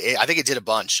I think it did a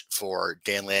bunch for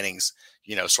Dan Lanning's,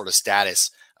 sort of status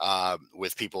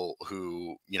with people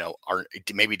who,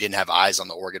 maybe didn't have eyes on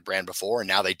the Oregon brand before, and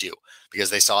now they do, because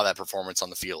they saw that performance on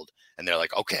the field and they're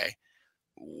like, okay,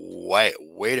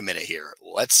 wait a minute here.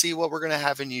 Let's see what we're going to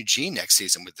have in Eugene next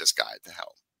season with this guy at the helm.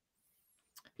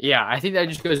 Yeah, I think that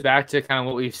just goes back to kind of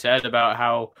what we've said about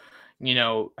how,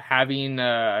 having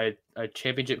a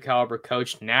championship caliber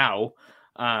coach now,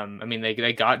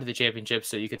 they got to the championship,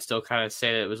 so you could still kind of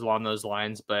say that it was along those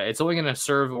lines, but it's only going to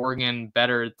serve Oregon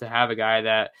better to have a guy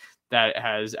that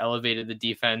has elevated the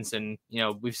defense. And,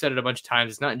 we've said it a bunch of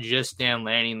times, it's not just Dan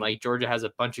Lanning. Like, Georgia has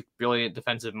a bunch of brilliant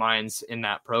defensive minds in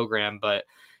that program, but,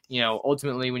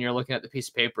 ultimately when you're looking at the piece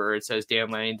of paper, it says Dan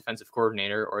Lanning, defensive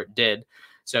coordinator, or it did.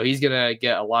 So he's going to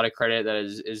get a lot of credit that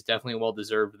is definitely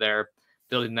well-deserved there,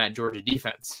 building that Georgia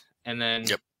defense. And then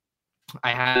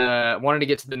I wanted to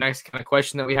get to the next kind of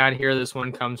question that we had here. This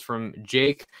one comes from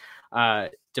Jake.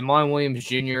 Damon Williams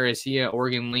Jr., is he an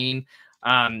Oregon lean?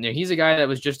 He's a guy that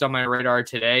was just on my radar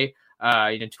today,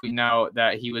 tweeting out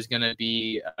that he was going to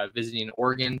be visiting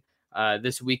Oregon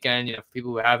this weekend. For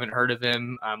people who haven't heard of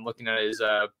him, I'm looking at his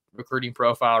recruiting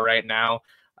profile right now.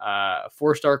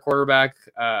 4-star quarterback,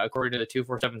 according to the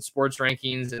 247 Sports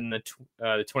rankings in the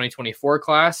 2024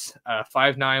 class,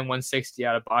 5'9", 160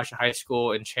 out of Bosch High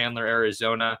School in Chandler,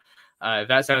 Arizona. If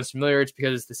that sounds familiar, it's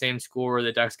because it's the same school where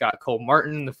the Ducks got Cole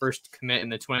Martin, the first commit in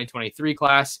the 2023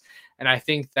 class. And I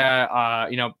think that,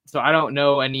 so I don't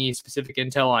know any specific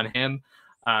intel on him,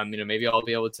 Maybe I'll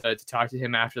be able to talk to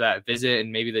him after that visit,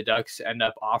 and maybe the Ducks end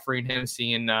up offering him,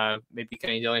 seeing maybe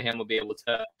Kenny Dillingham will be able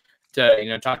to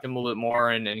talk to him a little bit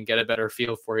more and get a better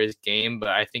feel for his game. But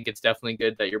I think it's definitely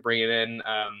good that you're bringing in,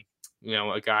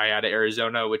 a guy out of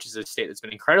Arizona, which is a state that's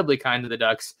been incredibly kind to the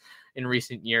Ducks in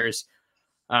recent years.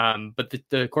 But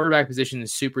the quarterback position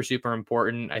is super, super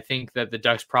important. I think that the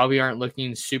Ducks probably aren't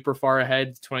looking super far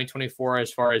ahead 2024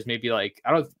 as far as maybe I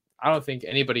don't think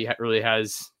anybody really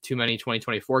has too many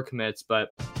 2024 commits,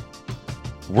 but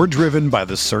We're driven by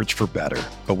the search for better.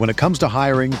 But when it comes to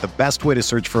hiring, the best way to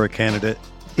search for a candidate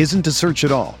isn't to search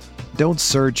at all. Don't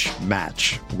search,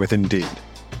 match with Indeed.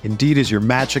 Indeed is your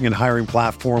matching and hiring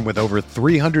platform with over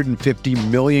 350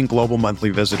 million global monthly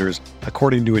visitors,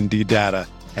 according to Indeed data,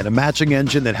 and a matching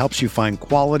engine that helps you find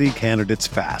quality candidates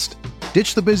fast.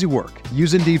 Ditch the busy work.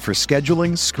 Use Indeed for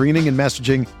scheduling, screening, and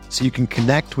messaging so you can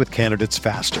connect with candidates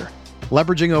faster.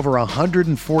 Leveraging over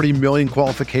 140 million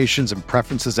qualifications and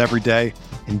preferences every day,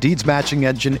 Indeed's matching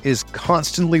engine is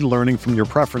constantly learning from your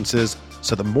preferences,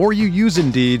 so the more you use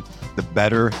Indeed, the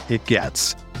better it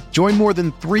gets. Join more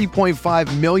than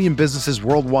 3.5 million businesses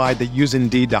worldwide that use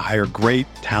Indeed to hire great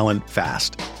talent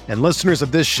fast. And listeners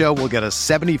of this show will get a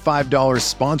 $75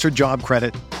 sponsored job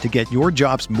credit to get your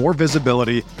jobs more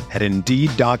visibility at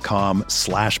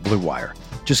Indeed.com/Blue Wire.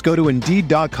 Just go to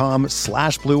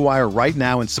Indeed.com/Blue Wire right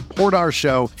now and support our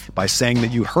show by saying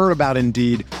that you heard about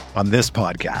Indeed on this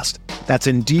podcast. That's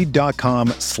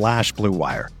Indeed.com/Blue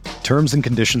Wire. Terms and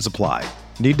conditions apply.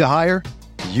 Need to hire?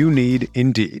 You need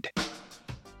Indeed.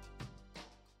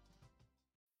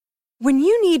 When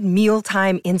you need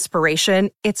mealtime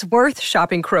inspiration, it's worth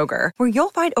shopping Kroger, where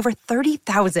you'll find over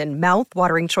 30,000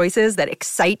 mouth-watering choices that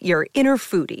excite your inner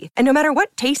foodie. And no matter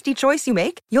what tasty choice you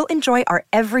make, you'll enjoy our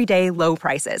everyday low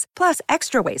prices, plus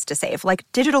extra ways to save, like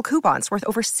digital coupons worth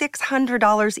over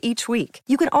 $600 each week.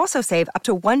 You can also save up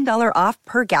to $1 off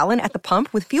per gallon at the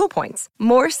pump with fuel points.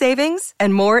 More savings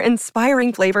and more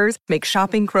inspiring flavors make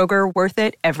shopping Kroger worth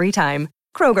it every time.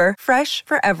 Kroger, fresh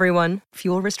for everyone.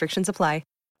 Fuel restrictions apply.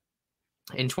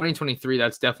 In 2023,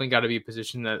 that's definitely got to be a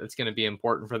position that's going to be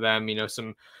important for them.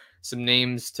 Some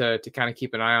names to kind of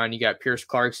keep an eye on. You got Pierce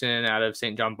Clarkson out of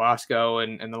St. John Bosco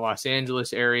and the Los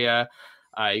Angeles area.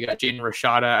 You got Jaden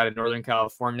Rashada out of Northern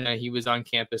California. He was on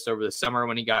campus over the summer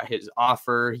when he got his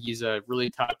offer. He's a really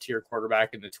top tier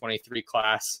quarterback in the 23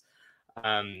 class.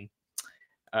 Javance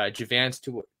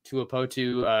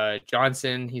Tuapotu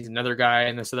Johnson. He's another guy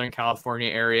in the Southern California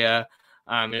area.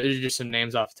 Those are just some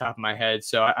names off the top of my head.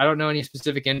 So I don't know any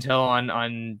specific intel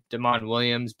on Damon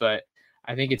Williams, but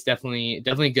I think it's definitely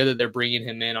good that they're bringing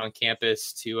him in on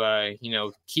campus to,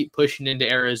 keep pushing into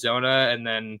Arizona. And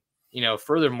then,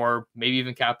 furthermore, maybe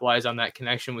even capitalize on that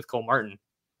connection with Cole Martin.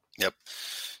 Yep.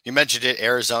 You mentioned it.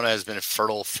 Arizona has been a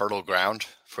fertile ground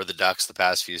for the Ducks the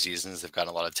past few seasons. They've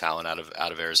gotten a lot of talent out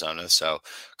of Arizona. So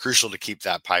crucial to keep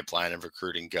that pipeline of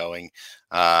recruiting going.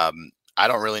 I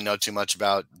don't really know too much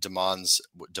about Damon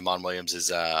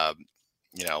Williams'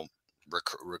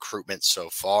 recruitment so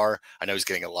far. I know he's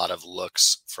getting a lot of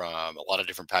looks from a lot of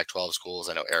different Pac-12 schools.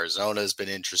 I know Arizona has been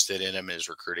interested in him and is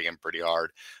recruiting him pretty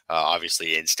hard.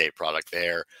 Obviously, in-state product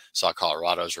there. Saw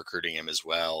Colorado's recruiting him as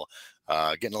well.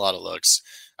 Getting a lot of looks.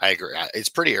 I agree. It's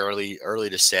pretty early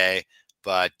to say,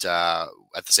 but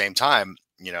at the same time,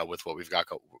 with what we've got,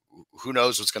 who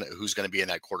knows who's gonna be in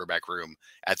that quarterback room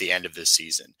at the end of this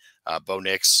season. Bo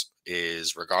Nix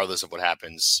is, regardless of what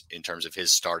happens in terms of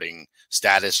his starting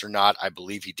status or not, I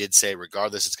believe he did say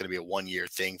regardless, it's going to be a 1-year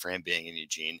thing for him being in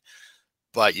Eugene.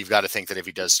 But you've got to think that if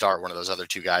he does start, one of those other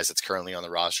two guys that's currently on the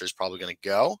roster is probably going to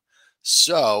go.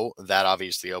 So that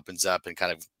obviously opens up and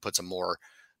kind of puts more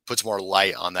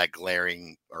light on that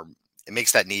glaring, or it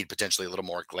makes that need potentially a little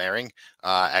more glaring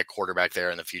at quarterback there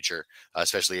in the future,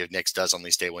 especially if Nix does only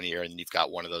stay 1 year and you've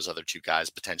got one of those other two guys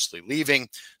potentially leaving.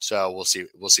 So we'll see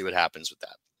what happens with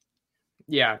that.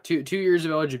 Yeah, two years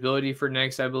of eligibility for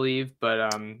Nix, I believe,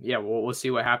 but we'll see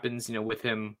what happens, with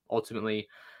him ultimately,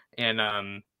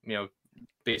 and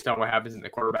based on what happens in the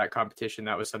quarterback competition,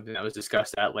 that was something that was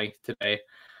discussed at length today.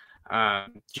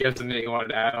 Do you have something that you wanted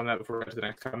to add on that before we go to the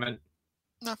next comment?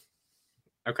 No.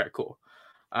 Okay, cool.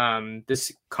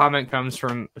 This comment comes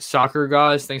from Soccer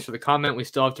Gauze. Thanks for the comment. We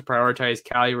still have to prioritize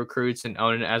Cali recruits and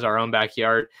own it as our own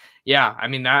backyard. Yeah, I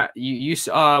mean that you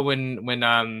saw when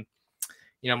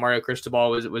Mario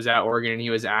Cristobal was at Oregon and he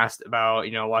was asked about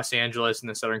Los Angeles and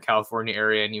the Southern California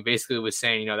area, and he basically was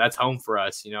saying that's home for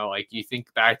us. Like you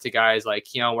think back to guys like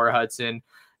Keon Ware-Hudson,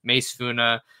 Mace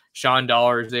Funa, Sean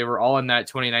Dollars. They were all in that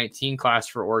 2019 class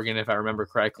for Oregon, if I remember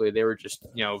correctly. They were just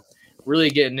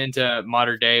really getting into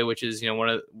modern day, which is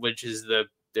the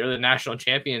they're the national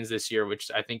champions this year, which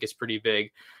I think is pretty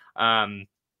big.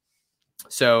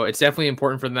 So it's definitely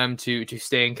important for them to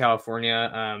stay in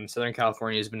California. Southern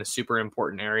California has been a super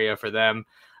important area for them,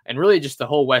 and really just the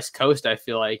whole West Coast. I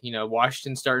feel like,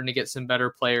 Washington's starting to get some better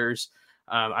players.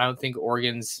 I don't think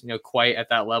Oregon's, quite at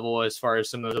that level as far as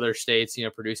some of those other states,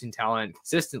 producing talent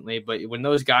consistently. But when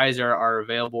those guys are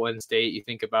available in state, you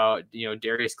think about,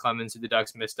 Darius Clemens, who the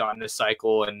Ducks missed on this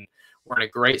cycle, and we're in a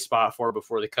great spot for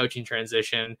before the coaching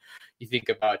transition. You think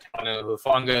about Tano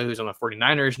Hufanga, who's on the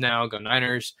 49ers now, go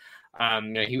Niners.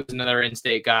 He was another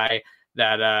in-state guy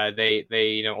that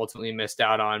they ultimately missed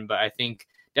out on. But I think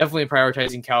definitely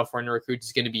prioritizing California recruits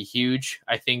is going to be huge.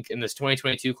 I think in this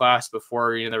 2022 class,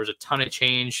 before there was a ton of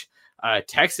change,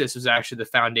 Texas was actually the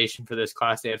foundation for this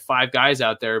class. They had 5 guys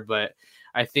out there, but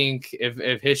I think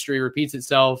if history repeats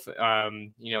itself,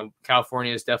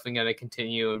 California is definitely going to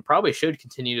continue and probably should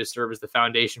continue to serve as the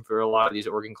foundation for a lot of these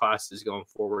Oregon classes going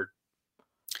forward.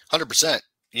 100%.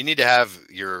 You need to have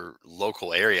your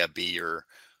local area be your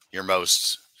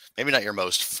most, maybe not your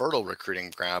most fertile recruiting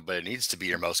ground, but it needs to be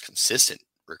your most consistent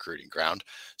recruiting ground.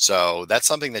 So that's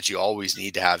something that you always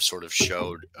need to have sort of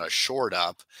shored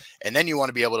up. And then you want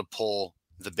to be able to pull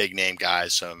the big name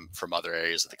guys from other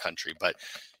areas of the country. But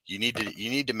you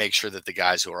need to make sure that the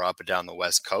guys who are up and down the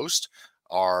West Coast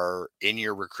are in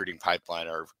your recruiting pipeline,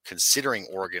 are considering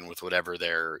Oregon with whatever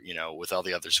they're, with all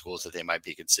the other schools that they might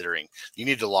be considering. You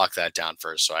need to lock that down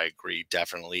first. So I agree,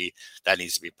 definitely that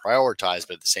needs to be prioritized.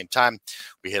 But at the same time,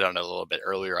 we hit on it a little bit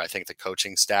earlier. I think the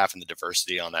coaching staff and the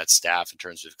diversity on that staff in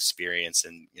terms of experience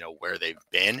and, where they've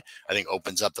been, I think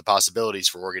opens up the possibilities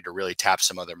for Oregon to really tap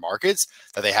some other markets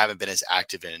that they haven't been as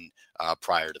active in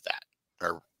prior to that,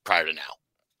 or prior to now.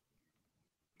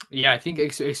 Yeah, I think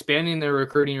expanding their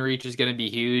recruiting reach is going to be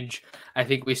huge. I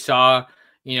think we saw,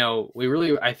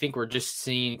 I think we're just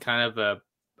seeing kind of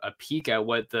a peek at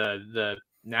what the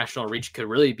national reach could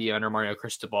really be under Mario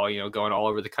Cristobal, going all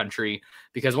over the country.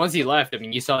 Because once he left,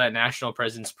 you saw that national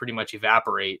presence pretty much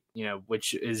evaporate,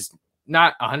 which is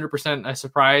not 100% a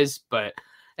surprise, but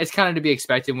it's kind of to be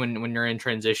expected when you're in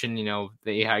transition.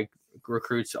 They had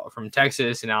recruits from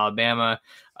Texas and Alabama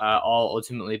all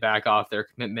ultimately back off their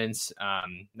commitments.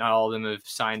 Not all of them have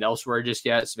signed elsewhere just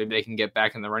yet, so maybe they can get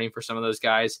back in the running for some of those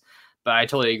guys. But I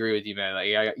totally agree with you, man.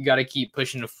 Like, you got to keep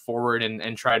pushing forward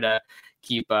and try to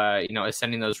keep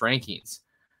ascending those rankings.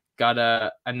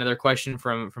 Got another question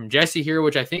from Jesse here,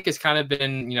 which I think has kind of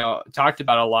been talked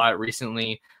about a lot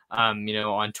recently,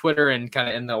 on Twitter and kind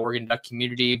of in the Oregon Duck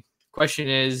community. Question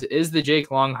is the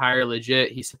Jake Long hire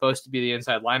legit? He's supposed to be the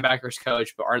inside linebackers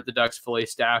coach, but aren't the Ducks fully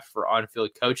staffed for on-field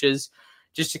coaches?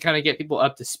 Just to kind of get people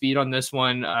up to speed on this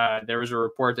one, there was a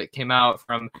report that came out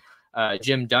from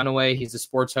Jim Dunaway. He's a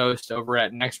sports host over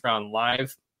at Next Round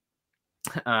Live.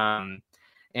 And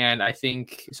I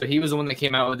think, so he was the one that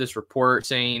came out with this report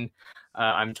saying,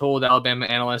 I'm told Alabama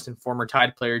analyst and former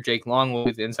Tide player Jake Long will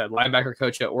be the inside linebacker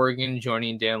coach at Oregon,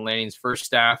 joining Dan Lanning's first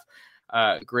staff.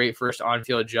 Great first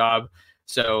on-field job.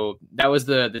 So that was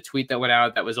the tweet that went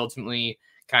out that was ultimately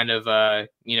kind of,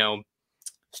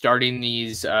 starting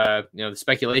these, the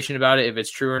speculation about it, if it's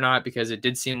true or not, because it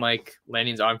did seem like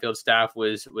Lanning's on-field staff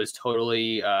was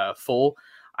totally full.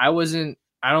 I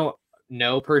don't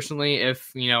know personally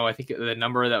if, I think the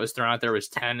number that was thrown out there was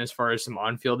 10 as far as some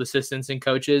on-field assistants and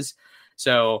coaches.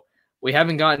 So we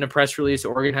haven't gotten a press release.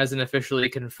 Oregon hasn't officially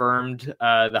confirmed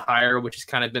the hire, which has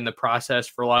kind of been the process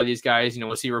for a lot of these guys.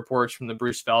 We'll see reports from the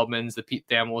Bruce Feldmans, the Pete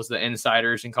Thamels, the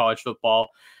insiders in college football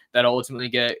that ultimately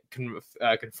get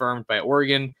confirmed by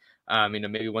Oregon.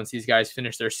 Maybe once these guys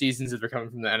finish their seasons, if they're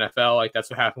coming from the NFL, like that's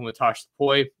what happened with Tosh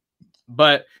Lupoi.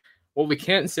 But what we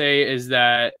can't say is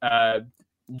that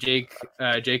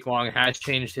Jake Long has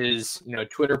changed his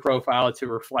Twitter profile to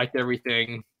reflect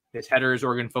everything. His header is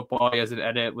Oregon football. He has an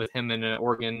edit with him in an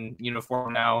Oregon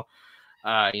uniform now,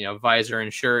 visor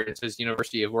and shirt. It says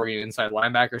University of Oregon inside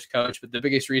linebackers coach. But the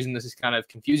biggest reason this is kind of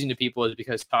confusing to people is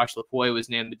because Tosh Lupoi was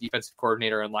named the defensive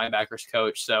coordinator and linebackers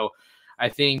coach. So I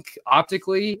think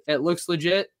optically it looks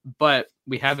legit, but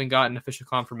we haven't gotten official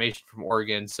confirmation from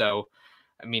Oregon. So,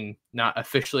 not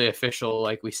officially official,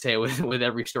 like we say with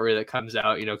every story that comes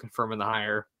out, confirming the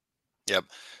hire. Yep.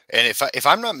 And if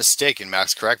I'm not mistaken,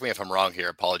 Max, correct me if I'm wrong here.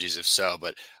 Apologies if so,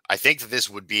 but I think that this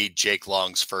would be Jake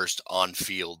Long's first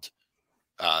on-field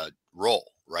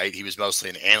role, right? He was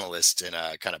mostly an analyst and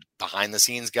a kind of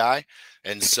behind-the-scenes guy.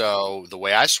 And so the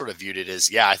way I sort of viewed it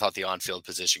is, I thought the on-field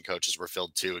position coaches were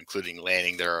filled too, including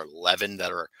Lanning. There are 11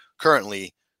 that are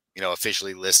currently,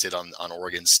 officially listed on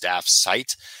Oregon's staff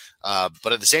site.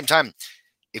 But at the same time,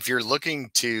 if you're looking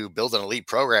to build an elite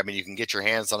program and you can get your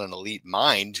hands on an elite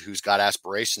mind who's got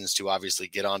aspirations to obviously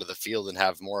get onto the field and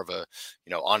have more of a,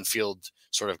 on-field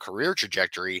sort of career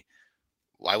trajectory,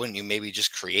 why wouldn't you maybe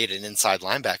just create an inside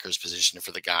linebacker's position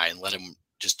for the guy and let him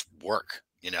just work?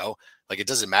 Like, it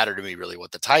doesn't matter to me really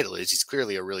what the title is. He's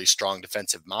clearly a really strong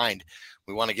defensive mind.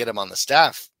 We want to get him on the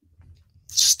staff.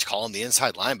 Just call him the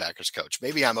inside linebackers coach.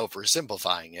 Maybe I'm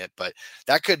oversimplifying it, but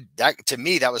that to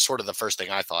me, that was sort of the first thing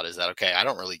I thought, is that, okay, I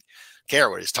don't really care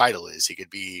what his title is. He could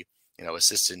be,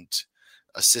 assistant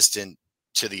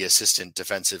to the assistant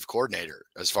defensive coordinator,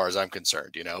 as far as I'm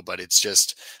concerned, but it's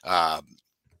just, I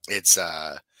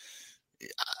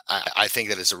think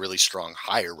that it's a really strong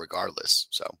hire regardless.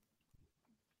 So.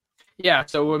 Yeah,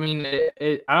 so I mean,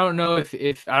 I don't know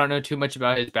if I don't know too much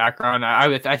about his background.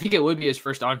 I think it would be his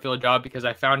first on-field job, because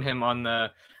I found him on the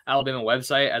Alabama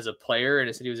website as a player, and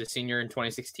it said he was a senior in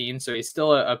 2016. So he's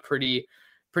still a pretty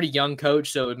young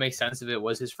coach. So it would make sense if it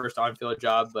was his first on-field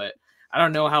job. But I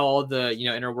don't know how all the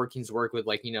inner workings work with,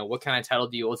 like, what kind of title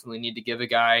do you ultimately need to give a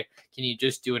guy? Can you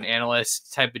just do an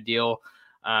analyst type of deal?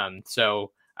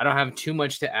 So I don't have too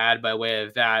much to add by way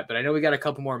of that. But I know we got a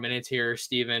couple more minutes here,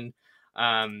 Steven.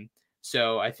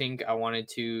 So I think I wanted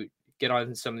to get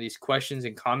on some of these questions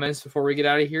and comments before we get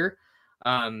out of here.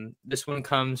 This one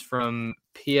comes from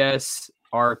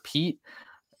PSR Pete.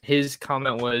 His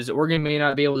comment was, Oregon may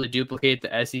not be able to duplicate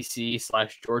the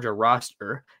SEC/Georgia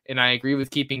roster, and I agree with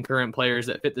keeping current players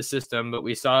that fit the system, but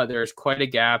we saw there's quite a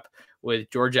gap with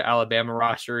Georgia, Alabama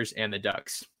rosters and the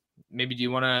Ducks. Maybe do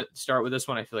you want to start with this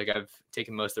one? I feel like I've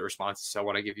taken most of the responses, so I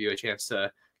want to give you a chance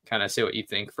to kind of say what you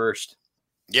think first.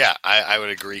 Yeah, I would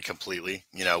agree completely.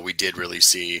 We did really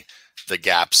see the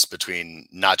gaps between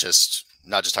not just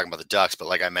talking about the Ducks, but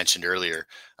like I mentioned earlier,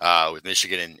 with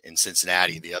Michigan and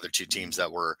Cincinnati, the other two teams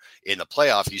that were in the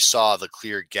playoff, you saw the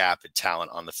clear gap in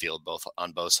talent on the field,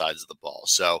 on both sides of the ball.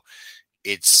 So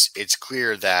it's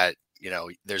clear that,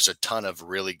 there's a ton of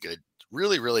really good,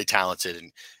 really, really talented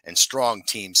and strong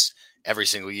teams every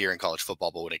single year in college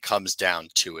football. But when it comes down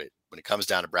to it, when it comes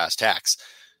down to brass tacks,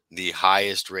 the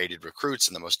highest rated recruits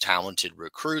and the most talented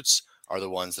recruits are the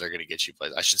ones that are going to get you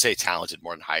plays. I should say talented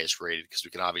more than highest rated, because we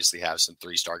can obviously have some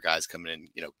 3-star guys come in and,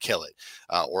 kill it.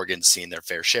 Oregon's seen their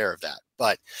fair share of that,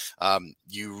 but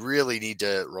you really need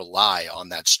to rely on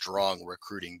that strong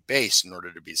recruiting base in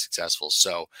order to be successful.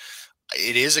 So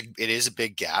it is a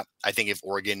big gap. I think if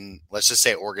Oregon, let's just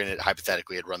say Oregon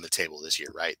hypothetically had run the table this year,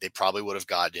 right? They probably would have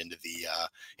gotten into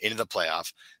the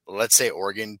playoff. But let's say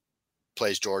Oregon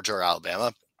plays Georgia or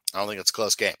Alabama. I don't think it's a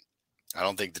close game. I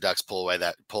don't think the Ducks pull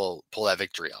that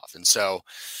victory off. And so,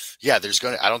 yeah, I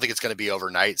don't think it's going to be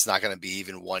overnight. It's not going to be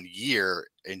even 1 year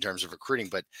in terms of recruiting,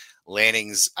 but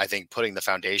Lanning's, I think, putting the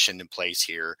foundation in place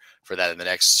here for that in the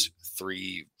next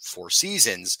 3-4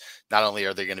 seasons. Not only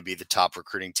are they going to be the top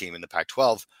recruiting team in the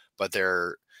Pac-12, but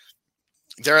they're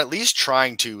at least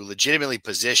trying to legitimately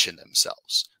position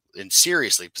themselves and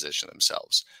seriously position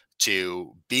themselves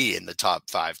to be in the top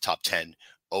 5, top 10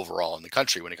 overall in the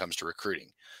country when it comes to recruiting.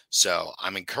 So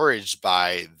I'm encouraged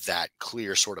by that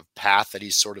clear sort of path that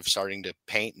he's sort of starting to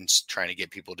paint and trying to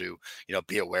get people to,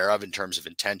 be aware of in terms of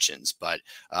intentions. But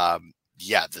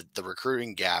yeah, the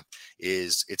recruiting gap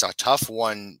it's a tough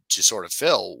one to sort of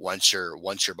fill once you're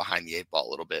behind the 8 ball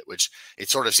a little bit, which it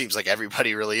sort of seems like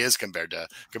everybody really is compared to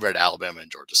Alabama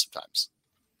and Georgia sometimes.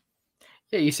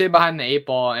 Yeah, you say behind the 8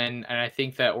 ball, and I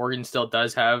think that Oregon still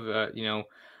does have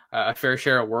a fair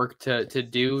share of work to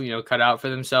do, cut out for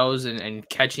themselves and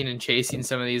catching and chasing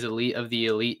some of these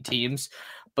elite teams.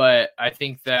 But I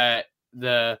think that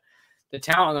the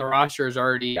talent on the roster is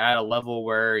already at a level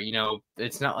where,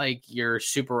 it's not like you're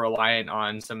super reliant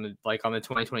on like on the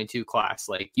 2022 class.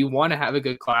 Like, you want to have a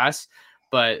good class,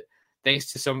 but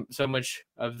thanks to so much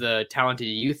of the talented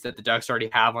youth that the Ducks already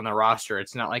have on the roster,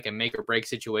 it's not like a make or break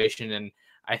situation. And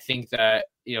I think that,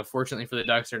 fortunately for the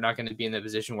Ducks, they're not going to be in the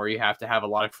position where you have to have a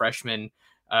lot of freshmen,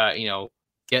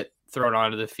 get thrown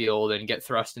onto the field and get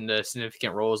thrust into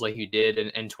significant roles like you did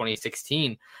in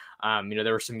 2016.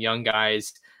 There were some young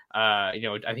guys, I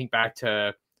think back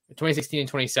to 2016 and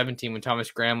 2017 when Thomas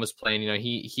Graham was playing,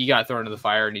 he got thrown into the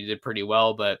fire and he did pretty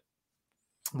well, but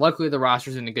luckily the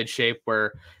roster's in a good shape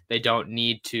where they don't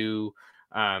need to,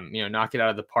 knock it out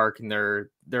of the park, and they're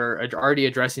already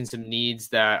addressing some needs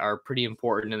that are pretty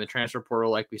important in the transfer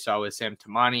portal, like we saw with Sam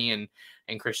Tamani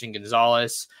and Christian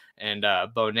Gonzalez and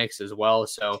Bo Nix as well.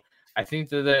 So I think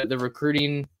that the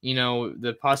recruiting,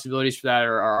 the possibilities for that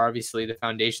are obviously the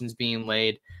foundations being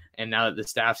laid. And now that the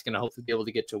staff's going to hopefully be able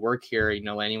to get to work here,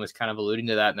 Lanning was kind of alluding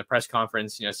to that in the press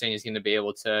conference, saying he's going to be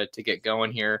able to get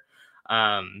going here.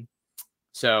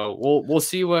 So we'll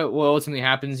see what ultimately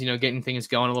happens, getting things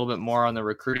going a little bit more on the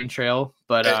recruiting trail.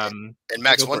 But and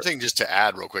Max, one thing just to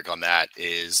add real quick on that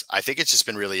is I think it's just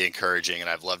been really encouraging, and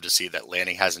I've loved to see that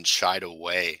Lanning hasn't shied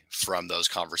away from those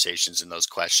conversations and those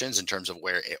questions in terms of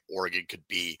where Oregon could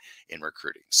be in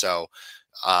recruiting. So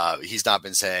he's not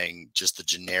been saying just the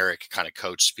generic kind of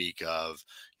coach speak of,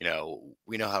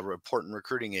 we know how important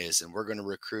recruiting is and we're going to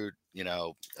recruit,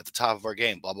 at the top of our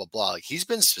game, blah, blah, blah. Like, he's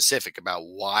been specific about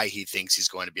why he thinks he's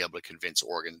going to be able to convince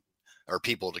Oregon or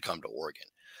people to come to Oregon.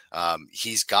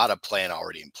 He's got a plan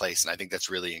already in place. And I think that's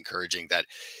really encouraging that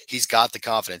he's got the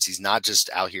confidence. He's not just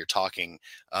out here talking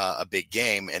a big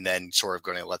game and then sort of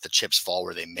going to let the chips fall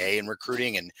where they may in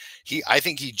recruiting. And I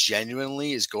think he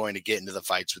genuinely is going to get into the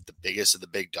fights with the biggest of the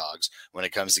big dogs when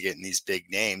it comes to getting these big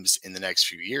names in the next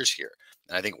few years here.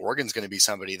 And I think Oregon's going to be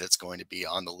somebody that's going to be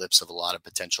on the lips of a lot of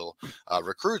potential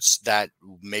recruits that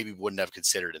maybe wouldn't have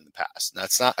considered in the past. And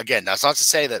that's not to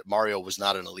say that Mario was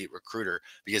not an elite recruiter,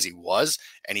 because he was,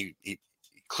 and he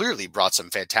clearly brought some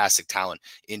fantastic talent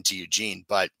into Eugene.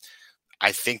 But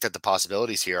I think that the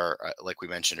possibilities here are, like we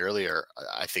mentioned earlier,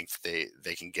 I think they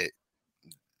can get,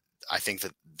 I think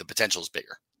that the potential is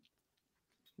bigger.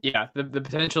 Yeah, the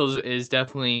potential is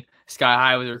definitely sky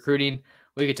high with recruiting.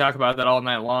 We could talk about that all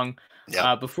night long.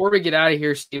 Yeah. Before we get out of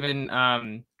here, Steven,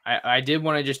 I did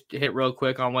want to just hit real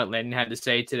quick on what Lanning had to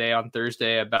say today on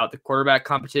Thursday about the quarterback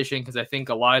competition, because I think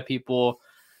a lot of people,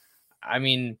 I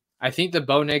think the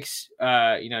Bo Nix,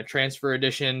 transfer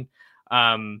edition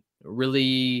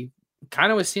really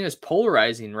kind of was seen as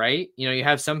polarizing, right? You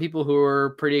have some people who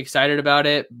are pretty excited about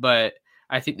it, but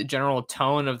I think the general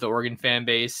tone of the Oregon fan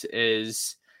base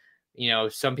is,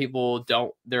 some people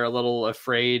they're a little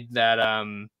afraid that,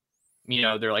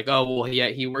 they're like, oh, well, yeah,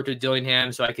 he worked with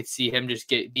Dillingham, so I could see him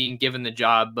just being given the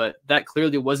job. But that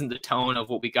clearly wasn't the tone of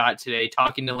what we got today.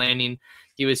 Talking to Lanning,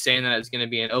 he was saying that it was going to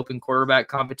be an open quarterback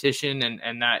competition,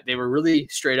 and that they were really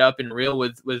straight up and real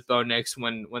with Bo Nix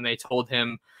when they told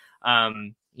him,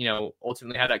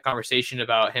 ultimately had that conversation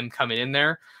about him coming in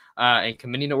there and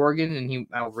committing to Oregon. And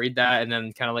I'll read that and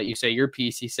then kind of let you say your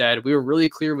piece. He said, we were really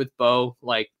clear with Bo,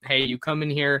 like, hey, you come in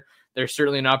here, there's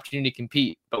certainly an opportunity to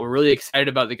compete, but we're really excited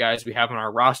about the guys we have on our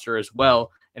roster as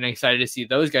well, and excited to see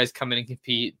those guys come in and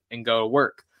compete and go to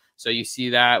work. So you see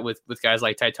that with guys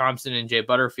like Ty Thompson and Jay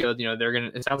Butterfield,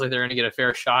 it sounds like they're going to get a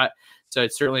fair shot. So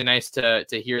it's certainly nice to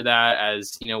hear that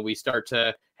as, we start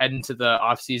to head into the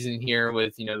off season here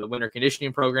with, the winter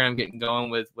conditioning program getting going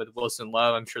with Wilson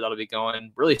Love. I'm sure that'll be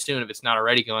going really soon if it's not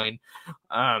already going.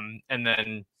 And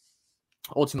then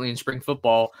ultimately in spring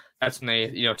football, that's when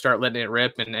they, start letting it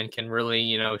rip and can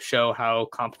really, show how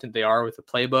competent they are with the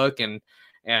playbook.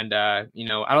 And I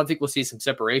don't think we'll see some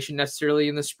separation necessarily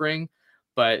in the spring,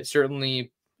 but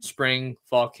certainly spring,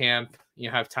 fall camp,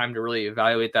 have time to really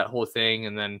evaluate that whole thing.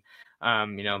 And then,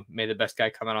 may the best guy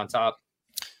come out on top.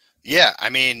 Yeah.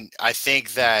 I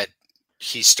think that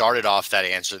he started off that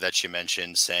answer that you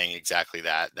mentioned saying exactly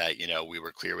that, we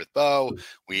were clear with Bo.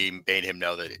 We made him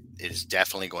know that it is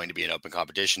definitely going to be an open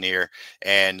competition here.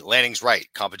 And Lanning's right.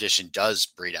 Competition does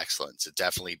breed excellence. It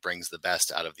definitely brings the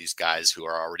best out of these guys who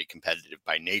are already competitive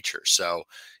by nature. So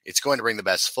it's going to bring the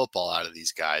best football out of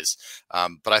these guys.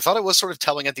 But I thought it was sort of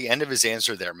telling at the end of his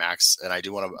answer there, Max. And I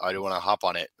do want to hop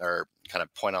on it or kind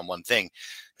of point on one thing.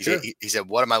 He said,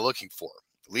 what am I looking for?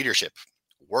 Leadership,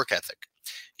 work ethic.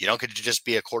 You don't get to just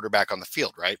be a quarterback on the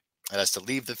field, right? It has to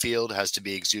leave the field, has to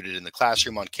be exuded in the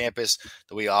classroom, on campus,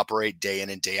 that we operate day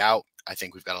in and day out. I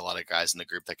think we've got a lot of guys in the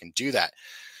group that can do that.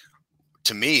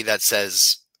 To me, that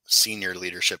says senior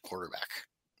leadership quarterback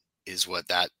is what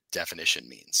that definition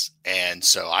means. And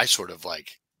so I sort of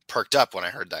perked up when I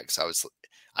heard that, because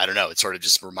I don't know, it sort of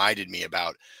just reminded me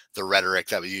about the rhetoric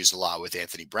that we used a lot with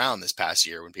Anthony Brown this past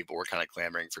year when people were kind of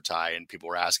clamoring for Ty and people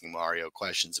were asking Mario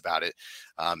questions about it.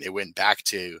 It went back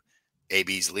to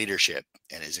AB's leadership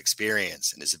and his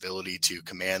experience and his ability to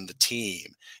command the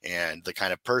team and the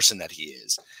kind of person that he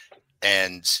is.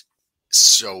 And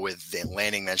so with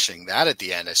Lanning mentioning that at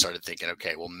the end, I started thinking,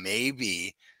 okay, well,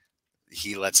 maybe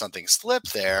he let something slip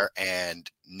there and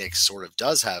Nick sort of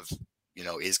does have,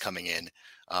 is coming in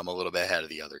a little bit ahead of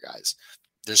the other guys.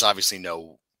 There's obviously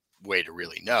no way to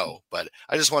really know, but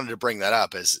I just wanted to bring that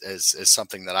up as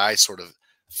something that I sort of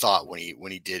thought when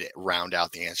he did round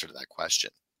out the answer to that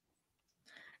question.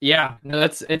 Yeah, no,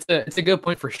 it's a good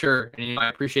point for sure. And I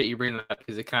appreciate you bringing that up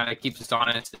because it kind of keeps us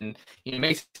honest and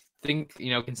makes us think,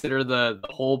 consider the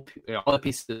whole, all the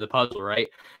pieces of the puzzle, right?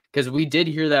 Because we did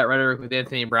hear that rhetoric with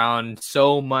Anthony Brown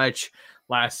so much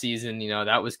last season.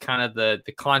 That was kind of the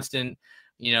constant,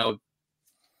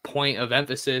 point of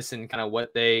emphasis and kind of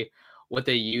what they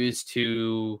use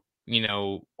to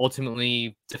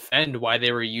ultimately defend why they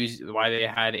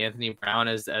had Anthony Brown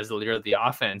as the leader of the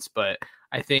offense. But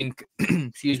I think,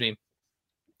 excuse me,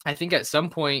 I think at some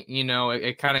point,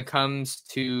 it kind of comes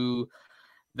to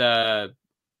the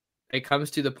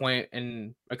point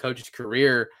in a coach's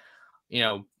career,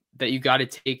 that you got to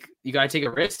take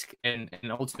a risk, and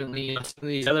ultimately, some of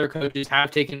these other coaches have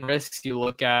taken risks. You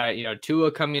look at,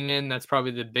 Tua coming in, that's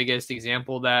probably the biggest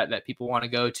example that people want to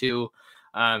go to.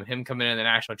 Him coming in the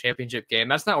national championship game.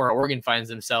 That's not where Oregon finds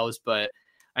themselves, but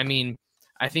I mean,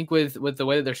 I think with the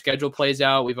way that their schedule plays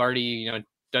out, we've already,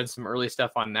 done some early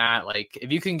stuff on that. Like, if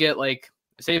you can get, like,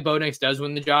 say Bo Nix does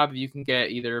win the job, if you can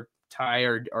get either Ty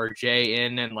or Jay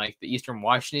in like the Eastern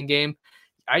Washington game,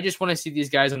 I just want to see these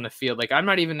guys on the field. Like, I'm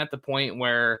not even at the point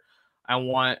where I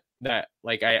want that,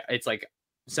 like, it's like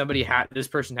this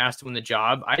person has to win the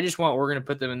job. I just want Oregon to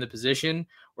put them in the position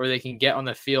where they can get on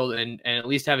the field and at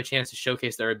least have a chance to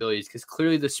showcase their abilities. Because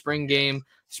clearly the spring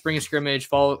scrimmage,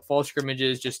 fall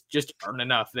scrimmages just aren't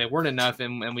enough. They weren't enough,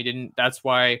 and we didn't. That's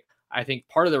why I think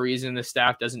part of the reason the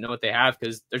staff doesn't know what they have,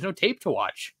 because there's no tape to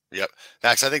watch. Yep.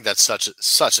 Max, I think that's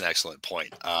such an excellent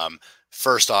point.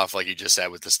 First off, like you just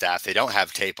said, with the staff, they don't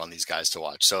have tape on these guys to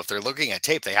watch. So if they're looking at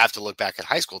tape, they have to look back at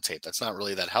high school tape. That's not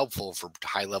really that helpful for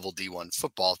high-level D1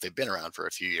 football if they've been around for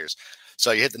a few years.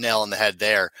 So you hit the nail on the head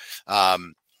there. I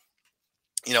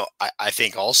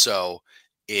think also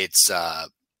it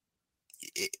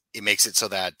makes it so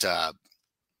that the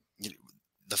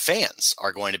fans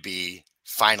are going to be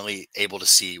finally able to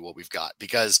see what we've got,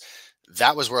 because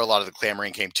that was where a lot of the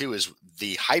clamoring came to, is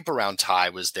the hype around Ty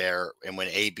was there. And when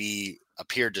AB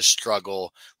appeared to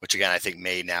struggle, which again, I think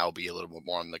may now be a little bit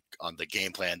more on the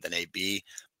game plan than AB,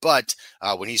 but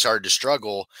when he started to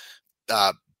struggle,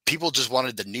 people just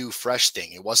wanted the new fresh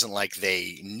thing. It wasn't like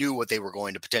they knew what they were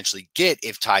going to potentially get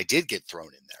if Ty did get thrown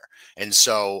in there. And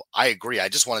so I agree. I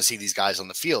just want to see these guys on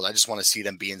the field. I just want to see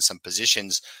them be in some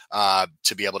positions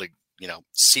to be able to,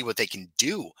 see what they can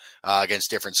do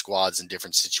against different squads and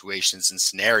different situations and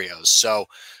scenarios. So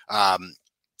I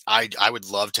would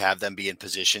love to have them be in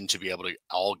position to be able to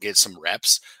all get some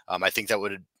reps. I think that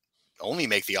would only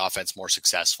make the offense more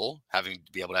successful, having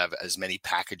to be able to have as many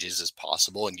packages as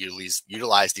possible and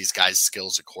utilize these guys'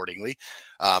 skills accordingly.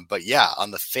 But yeah,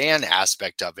 on the fan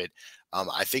aspect of it,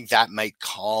 I think that might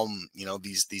calm,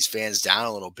 these fans down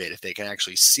a little bit if they can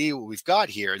actually see what we've got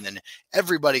here, and then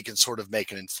everybody can sort of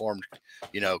make an informed,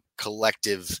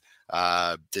 collective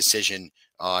decision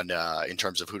on in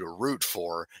terms of who to root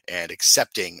for and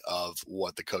accepting of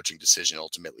what the coaching decision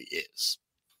ultimately is.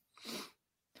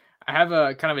 I have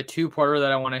a kind of a two-parter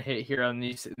that I want to hit here on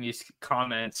these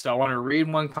comments. So I want to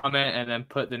read one comment and then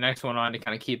put the next one on to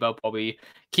kind of keep up while we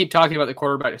keep talking about the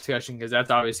quarterback discussion, because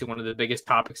that's obviously one of the biggest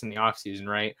topics in the offseason,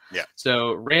 right? Yeah.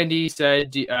 So Randy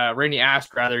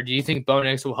asked, do you think Bo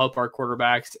Nix will help our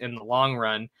quarterbacks in the long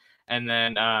run? And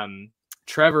then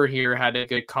Trevor here had a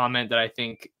good comment that I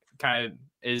think kind of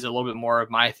is a little bit more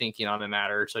of my thinking on the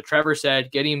matter. So Trevor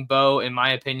said, getting Bo, in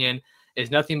my opinion,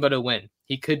 is nothing but a win.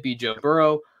 He could be Joe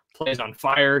Burrow, plays on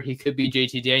fire. He could be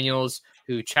JT Daniels,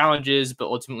 who challenges but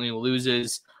ultimately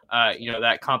loses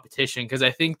that competition. Because I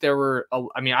think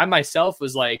I myself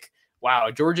was like,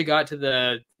 wow, Georgia got to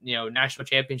the national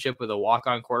championship with a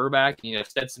walk-on quarterback.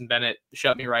 Stetson Bennett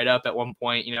shut me right up at one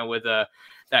point, with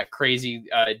that crazy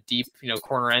deep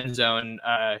corner end zone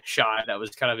shot that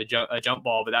was kind of a jump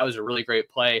ball, but that was a really great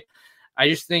play. I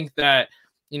just think that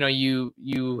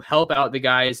you help out the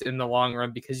guys in the long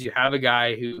run, because you have a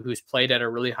guy who's played at a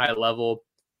really high level,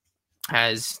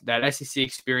 has that SEC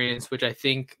experience, which I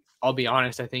think, I'll be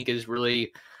honest, I think is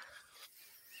really,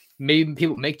 maybe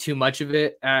people make too much of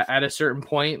it at a certain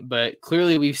point, but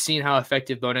clearly we've seen how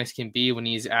effective Bo Nix can be when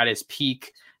he's at his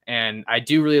peak. And I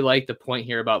do really like the point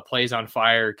here about plays on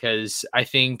fire, because I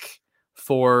think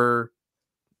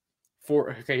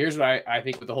okay, here's what I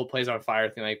think with the whole plays on fire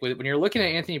thing. Like when you're looking at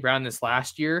Anthony Brown this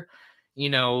last year,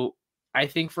 I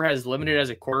think for as limited as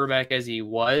a quarterback as he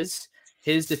was,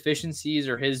 his deficiencies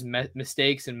or his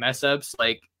mistakes and mess ups,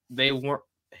 like they weren't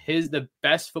the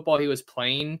best football he was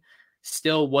playing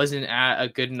still wasn't at a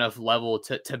good enough level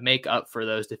to make up for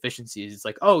those deficiencies. It's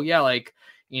like, oh yeah, like,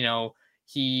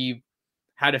 he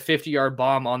had a 50-yard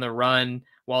bomb on the run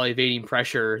while evading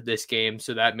pressure this game,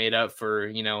 so that made up for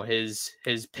his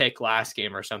pick last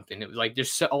game or something. It was like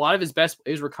just a lot of his best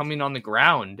plays were coming on the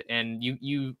ground, and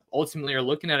you ultimately are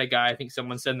looking at a guy, I think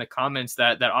someone said in the comments,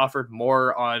 that offered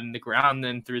more on the ground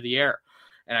than through the air,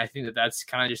 and I think that's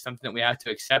kind of just something that we have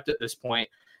to accept at this point.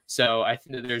 So I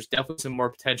think that there's definitely some more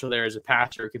potential there as a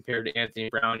passer compared to Anthony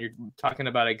Brown. You're talking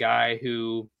about a guy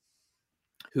who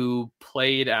who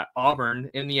played at Auburn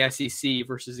in the SEC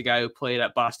versus a guy who played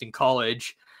at Boston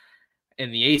College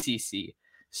in the ACC.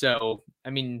 So, I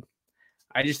mean,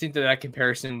 I just think that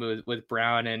comparison with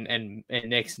Brown and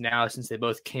Nix now, since they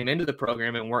both came into the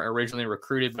program and weren't originally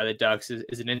recruited by the Ducks,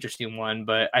 is an interesting one.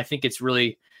 But I think it's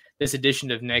really this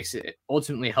addition of Nix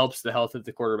ultimately helps the health of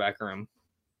the quarterback room.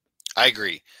 I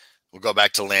agree. We'll go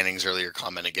back to Lanning's earlier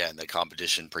comment again, that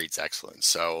competition breeds excellence.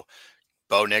 So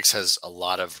Bo Nix has a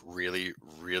lot of really,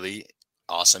 really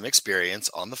awesome experience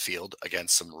on the field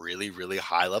against some really, really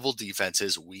high-level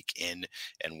defenses week in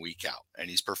and week out, and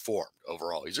he's performed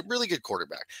overall. He's a really good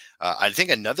quarterback. I think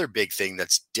another big thing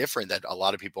that's different that a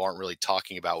lot of people aren't really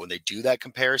talking about when they do that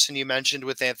comparison you mentioned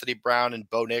with Anthony Brown and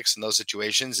Bo Nix in those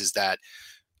situations is that,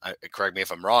 correct me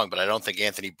if I'm wrong, but I don't think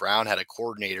Anthony Brown had a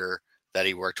coordinator that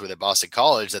he worked with at Boston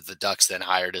College that the Ducks then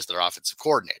hired as their offensive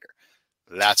coordinator.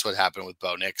 That's what happened with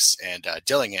Bo Nix and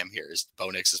Dillingham here. Is Bo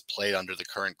Nix has played under the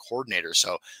current coordinator,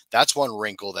 so that's one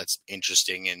wrinkle that's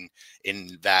interesting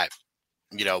in that,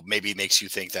 you know, maybe makes you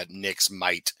think that Nix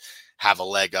might have a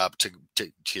leg up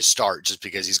to start just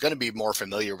because he's going to be more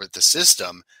familiar with the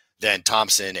system than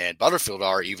Thompson and Butterfield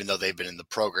are, even though they've been in the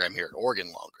program here at Oregon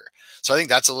longer. So I think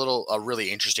that's a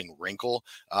really interesting wrinkle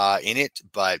in it,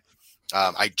 but.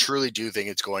 I truly do think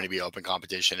it's going to be open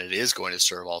competition. It is going to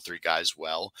serve all three guys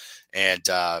well. And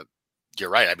you're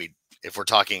right. I mean, if we're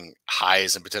talking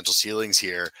highs and potential ceilings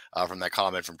here from that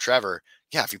comment from Trevor,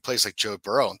 yeah, if he plays like Joe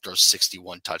Burrow and throws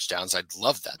 61 touchdowns, I'd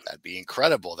love that. That'd be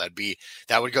incredible.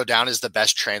 That would go down as the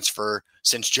best transfer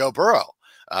since Joe Burrow.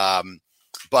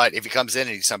 But if he comes in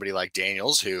and he's somebody like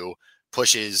Daniels who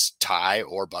pushes Ty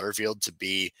or Butterfield to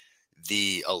be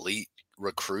the elite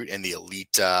recruit and the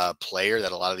elite player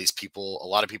that a lot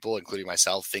of people, including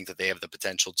myself, think that they have the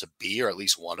potential to be, or at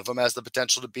least one of them has the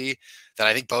potential to be, then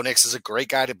I think Bo Nix is a great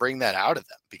guy to bring that out of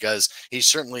them, because he's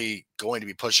certainly going to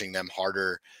be pushing them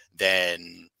harder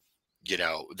than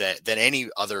any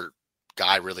other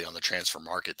guy really on the transfer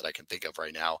market that I can think of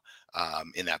right now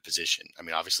in that position. I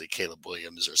mean, obviously Caleb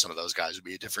Williams or some of those guys would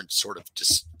be a different sort of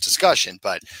discussion,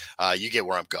 but you get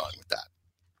where I'm going with that.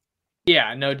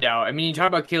 Yeah, no doubt. I mean, you talk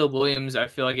about Caleb Williams, I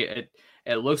feel like it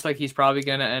looks like he's probably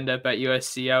going to end up at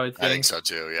USC, I would think. I think so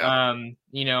too, yeah.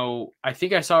 You know, I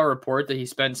think I saw a report that he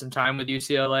spent some time with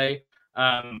UCLA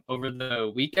over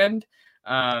the weekend.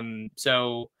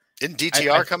 So isn't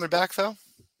DTR coming back though?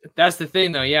 That's the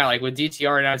thing though. Yeah. Like with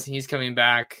DTR announcing he's coming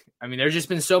back, I mean, there's just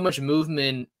been so much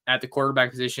movement at the quarterback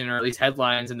position, or at least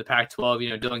headlines in the Pac-12. You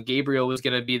know, Dylan Gabriel was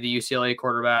going to be the UCLA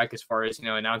quarterback as far as, you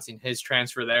know, announcing his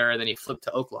transfer there. And then he flipped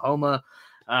to Oklahoma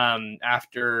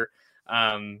after,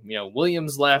 you know,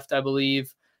 Williams left, I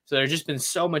believe. So there's just been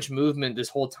so much movement this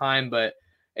whole time, but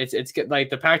it's like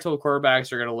the Pac-12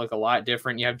 quarterbacks are going to look a lot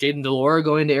different. You have Jaden Delora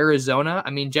going to Arizona.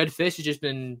 I mean, Jedd Fisch has just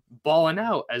been balling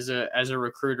out as a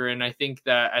recruiter. And I think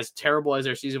that as terrible as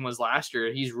their season was last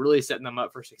year, he's really setting them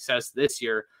up for success this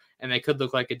year. And they could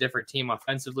look like a different team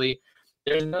offensively.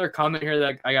 There's another comment here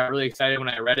that I got really excited when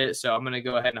I read it, so I'm going to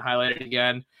go ahead and highlight it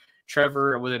again.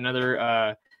 Trevor with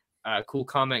another cool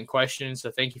comment and question. So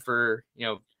thank you for, you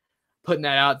know, putting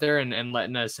that out there and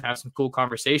letting us have some cool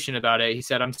conversation about it. He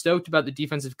said, I'm stoked about the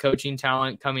defensive coaching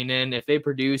talent coming in. If they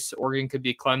produce, Oregon could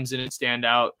be Clemson and stand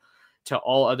out to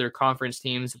all other conference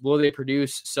teams. Will they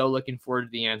produce? So looking forward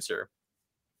to the answer.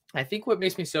 I think what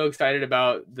makes me so excited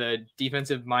about the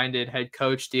defensive-minded head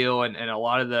coach deal and a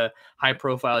lot of the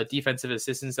high-profile defensive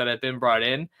assistants that have been brought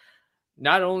in,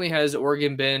 not only has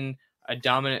Oregon been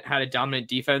had a dominant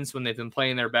defense when they've been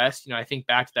playing their best. You know, I think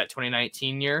back to that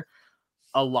 2019 year,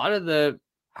 a lot of the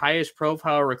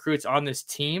highest-profile recruits on this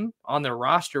team, on their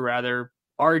roster rather,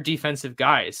 are defensive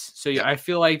guys. So I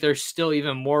feel like there's still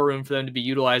even more room for them to be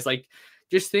utilized. Like,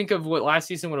 just think of what last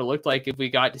season would have looked like if we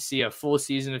got to see a full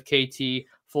season of KT,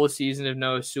 full season of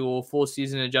Noah Sewell, full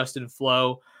season of Justin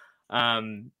Flo.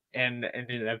 And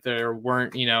if there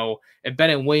weren't, you know, if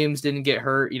Bennett Williams didn't get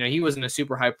hurt, you know, he wasn't a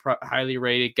super highly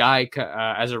rated guy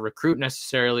as a recruit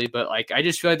necessarily, but like, I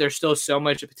just feel like there's still so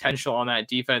much potential on that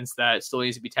defense that still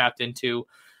needs to be tapped into.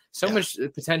 So much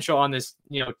potential on this,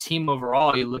 you know, team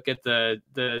overall. You look at the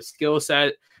skill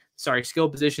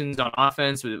positions on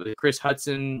offense with Chris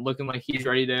Hudson looking like he's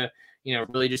ready to, you know,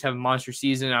 really just have a monster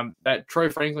season. That Troy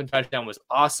Franklin touchdown was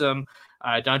awesome.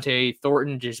 Dante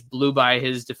Thornton just blew by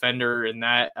his defender in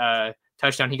that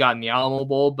touchdown he got in the Alamo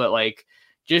Bowl. But like,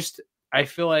 just, I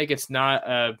feel like it's not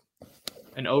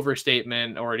an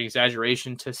overstatement or an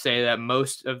exaggeration to say that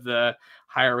most of the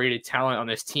higher rated talent on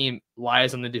this team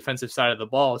lies on the defensive side of the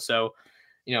ball. So,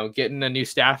 you know, getting a new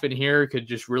staff in here could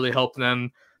just really help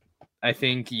them, I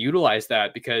think, utilize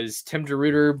that, because Tim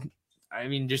DeRuyter I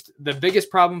mean, just the biggest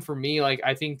problem for me, like,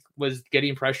 I think was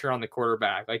getting pressure on the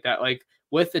quarterback like that, like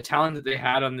with the talent that they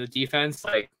had on the defense,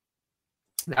 like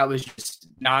that was just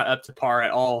not up to par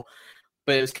at all.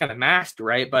 But it was kind of masked,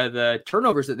 right, by the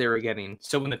turnovers that they were getting.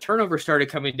 So when the turnovers started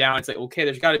coming down, it's like, okay,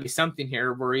 there's got to be something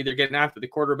here. We're either getting after the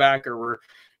quarterback or we're,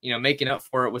 making up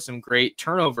for it with some great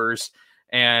turnovers.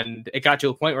 And it got to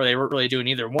a point where they weren't really doing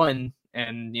either one.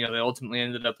 And, they ultimately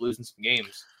ended up losing some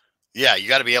games. Yeah, you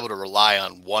got to be able to rely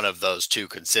on one of those two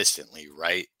consistently,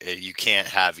 right? You can't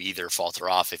have either falter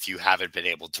off if you haven't been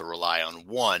able to rely on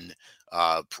one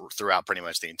throughout pretty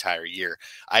much the entire year.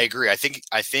 I agree. I think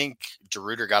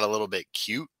DeRuyter got a little bit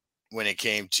cute when it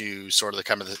came to sort of the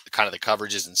kind of the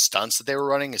coverages and stunts that they were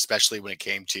running, especially when it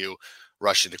came to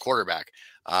rushing the quarterback.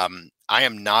 I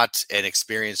am not an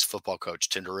experienced football coach.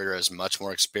 Tim DeRuyter has much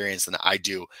more experience than I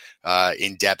do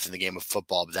in depth in the game of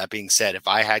football. But that being said, if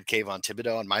I had Kayvon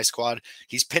Thibodeau on my squad,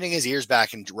 he's pinning his ears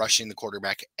back and rushing the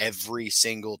quarterback every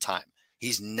single time.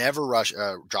 He's never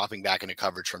dropping back into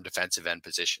coverage from defensive end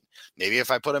position. Maybe if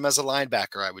I put him as a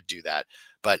linebacker, I would do that.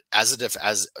 But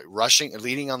as rushing,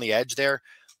 leading on the edge there,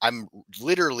 I'm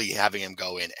literally having him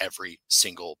go in every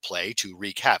single play to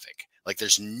wreak havoc. Like,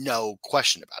 there's no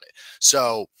question about it.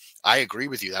 So I agree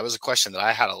with you. That was a question that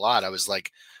I had a lot. I was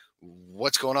like,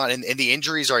 what's going on? And the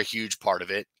injuries are a huge part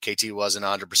of it. KT wasn't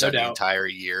 100% the entire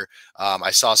year. I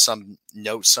saw some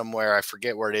note somewhere. I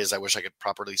forget where it is. I wish I could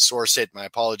properly source it. My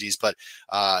apologies. But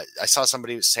I saw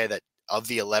somebody say that of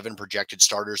the 11 projected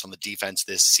starters on the defense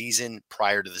this season,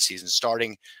 prior to the season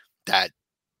starting, that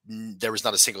there was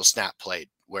not a single snap played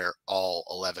where all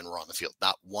 11 were on the field.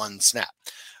 Not one snap.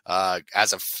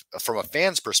 From a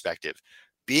fan's perspective,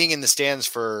 being in the stands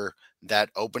for that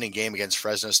opening game against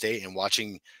Fresno State and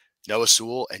watching Noah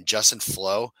Sewell and Justin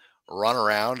Flo run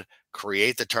around,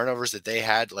 create the turnovers that they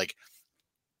had, like,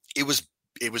 it was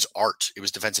art. It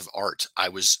was defensive art. I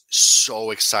was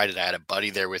so excited. I had a buddy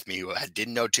there with me who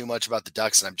didn't know too much about the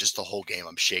Ducks, and I'm just the whole game,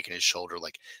 I'm shaking his shoulder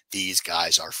like, these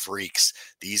guys are freaks.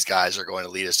 These guys are going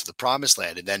to lead us to the promised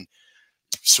land. And then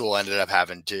Sewell ended up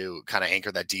having to kind of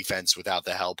anchor that defense without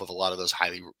the help of a lot of those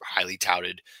highly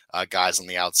touted guys on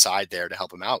the outside there to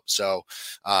help him out. So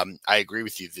I agree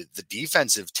with you. The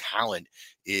defensive talent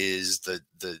is the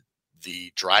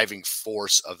driving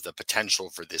force of the potential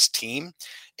for this team,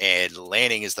 and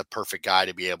Lanning is the perfect guy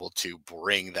to be able to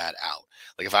bring that out.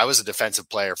 Like, if I was a defensive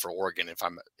player for Oregon,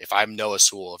 if I'm Noah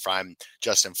Sewell, if I'm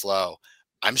Justin Flo,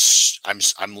 I'm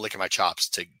licking my chops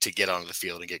to get onto the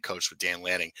field and get coached with Dan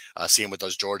Lanning, seeing what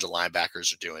those Georgia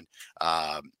linebackers are doing,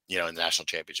 in the national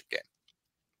championship game.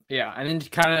 Yeah, and then to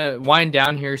kind of wind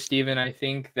down here, Steven, I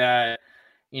think that,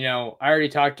 I already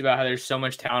talked about how there's so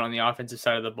much talent on the offensive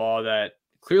side of the ball that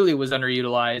clearly was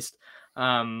underutilized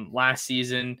last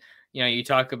season. You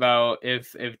talk about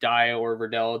if Dye or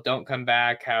Verdell don't come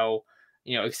back, how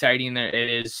exciting that it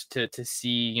is to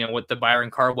see, what the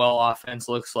Byron Cardwell offense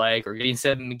looks like, or getting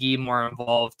Seven McGee more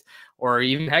involved, or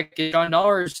even heck, get John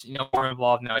Dollars, more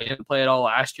involved now. He didn't play at all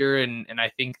last year. And I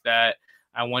think that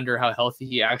I wonder how healthy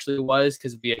he actually was,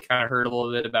 because we had kind of heard a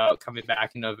little bit about coming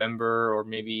back in November or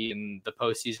maybe in the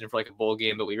postseason for like a bowl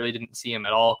game, but we really didn't see him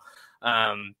at all.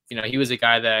 He was a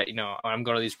guy that, when I'm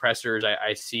going to these pressers,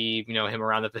 I see, him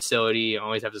around the facility,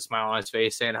 always have a smile on his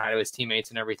face, saying hi to his teammates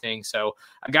and everything. So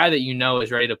a guy that,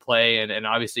 is ready to play and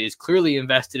obviously is clearly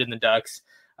invested in the Ducks,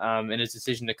 in his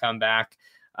decision to come back.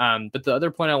 But the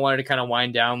other point I wanted to kind of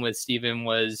wind down with, Steven,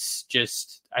 was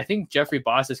just, I think Jeffrey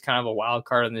Boss is kind of a wild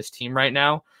card on this team right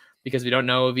now, because we don't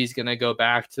know if he's going to go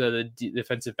back to the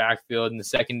defensive backfield in the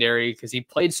secondary, because he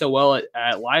played so well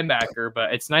at linebacker.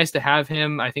 But it's nice to have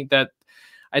him. I think that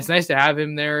it's nice to have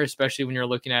him there, especially when you're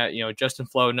looking at, Justin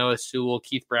Flo, Noah Sewell,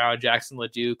 Keith Brown, Jackson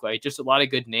LeDuc, like just a lot of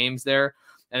good names there.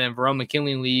 And then Verone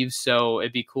McKinley leaves, so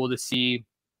it'd be cool to see.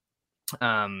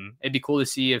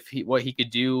 What he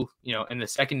could do, in the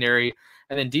secondary.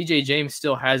 And then DJ James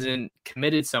still hasn't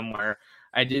committed somewhere.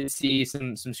 I did see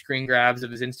some screen grabs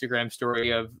of his Instagram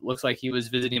story of, looks like he was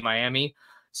visiting Miami.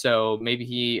 So maybe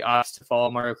he opts to follow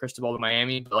Mario Cristobal to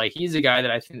Miami. But like, he's a guy that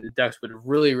I think the Ducks would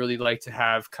really, really like to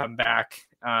have come back.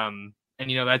 And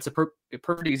that's a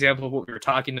perfect example of what we were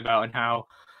talking about, and how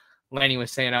Lanning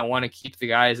was saying, I want to keep the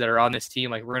guys that are on this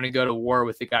team. Like, we're going to go to war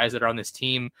with the guys that are on this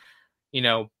team.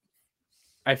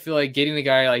 I feel like getting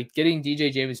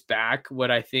DJ James back,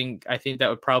 I think that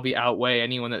would probably outweigh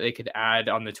anyone that they could add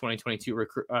on the 2022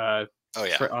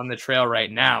 on the trail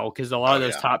right now, because a lot of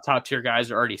those top tier guys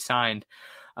are already signed.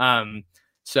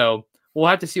 So we'll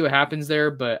have to see what happens there.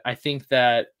 But I think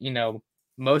that,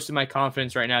 most of my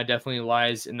confidence right now definitely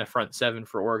lies in the front seven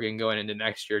for Oregon going into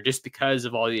next year, just because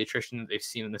of all the attrition that they've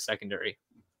seen in the secondary.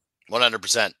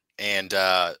 100%. And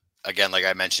again, like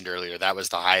I mentioned earlier, that was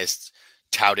the highest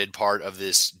touted part of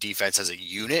this defense as a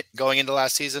unit going into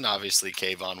last season. Obviously,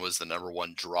 Kayvon was the number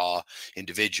one draw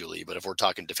individually, but if we're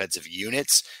talking defensive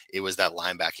units, it was that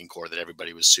linebacking core that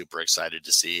everybody was super excited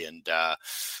to see. And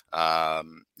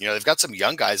they've got some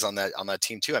young guys on that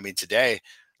team too. I mean, today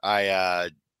I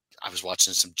was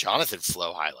watching some Jonathan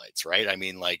Flo highlights, right? I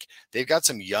mean, like they've got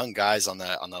some young guys on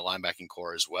the linebacking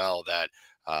core as well that,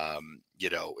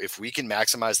 if we can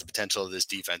maximize the potential of this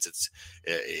defense,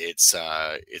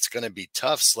 it's going to be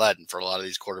tough sledding for a lot of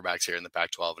these quarterbacks here in the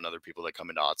Pac-12 and other people that come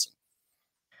into Autzen.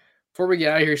 Before we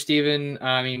get out of here, Steven,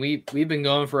 I mean, we've been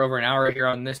going for over an hour here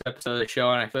on this episode of the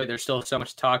show, and I feel like there's still so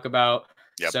much to talk about.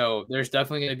 Yep. So there's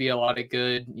definitely going to be a lot of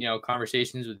good,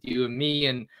 conversations with you and me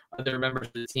and other members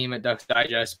of the team at Ducks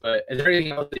Digest. But is there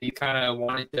anything else that you kind of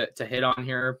wanted to hit on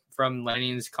here from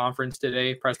Lanning's conference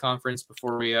today, press conference,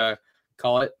 before we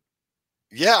call it?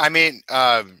 Yeah, I mean,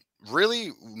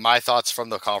 really my thoughts from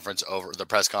the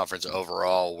press conference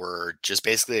overall were just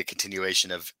basically a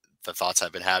continuation of the thoughts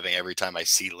I've been having every time I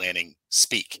see Lanning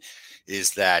speak,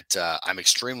 is that I'm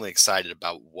extremely excited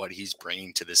about what he's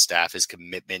bringing to this staff, his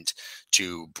commitment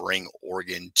to bring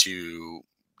Oregon to,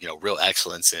 real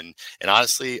excellence. And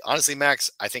honestly,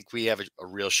 Max, I think we have a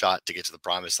real shot to get to the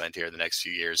promised land here in the next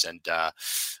few years. And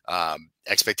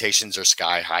expectations are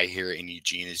sky high here in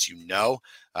Eugene, as you know.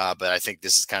 But I think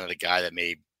this is kind of the guy that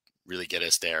may really get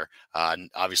us there.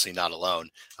 Obviously not alone.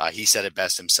 He said it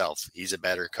best himself. He's a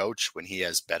better coach when he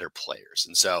has better players.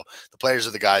 And so the players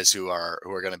are the guys who are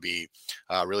going to be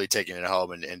really taking it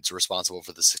home and responsible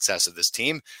for the success of this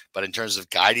team. But in terms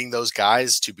of guiding those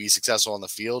guys to be successful on the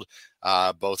field,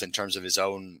 both in terms of his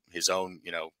own,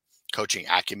 coaching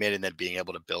acumen, and then being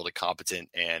able to build a competent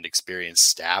and experienced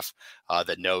staff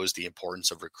that knows the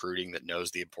importance of recruiting, that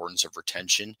knows the importance of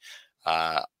retention.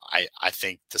 I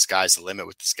think the sky's the limit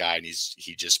with this guy, and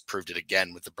he just proved it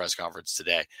again with the press conference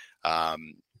today.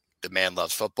 The man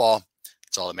loves football.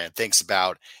 That's all the man thinks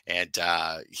about. And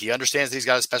he understands that he's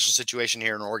got a special situation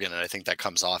here in Oregon, and I think that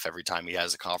comes off every time he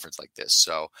has a conference like this.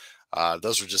 So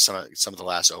those were just some of the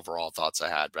last overall thoughts I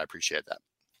had, but I appreciate that.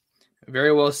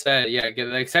 Very well said. Yeah,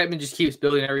 the excitement just keeps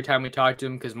building every time we talk to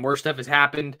him because more stuff has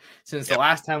happened since the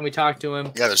last time we talked to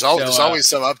him. Yeah, there's always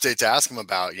some update to ask him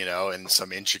about, and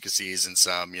some intricacies and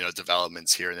some,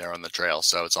 developments here and there on the trail.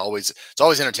 So it's always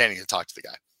entertaining to talk to the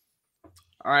guy.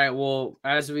 All right. Well,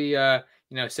 as we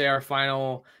say our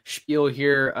final spiel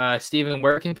here, Steven,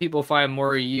 where can people find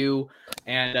more of you?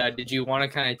 And did you want to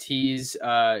kind of tease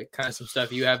kind of some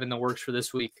stuff you have in the works for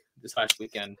this last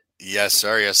weekend? Yes,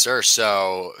 sir. Yes, sir.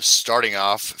 So starting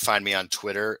off, find me on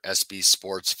Twitter, SB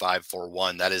Sports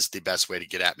 541. That is the best way to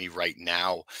get at me right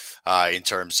now in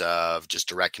terms of just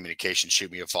direct communication.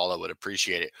 Shoot me a follow. Would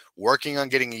appreciate it. Working on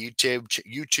getting a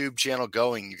YouTube channel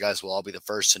going. You guys will all be the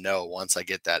first to know once I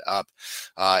get that up.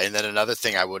 And then another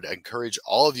thing, I would encourage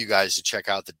all of you guys to check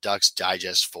out the Ducks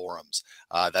Digest forums.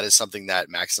 That is something that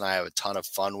Max and I have a ton of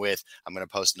fun with. I'm going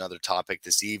to post another topic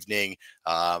this evening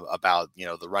about,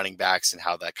 the running backs and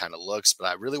how that kind of looks, but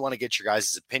I really want to get your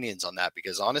guys' opinions on that,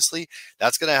 because honestly,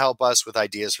 that's going to help us with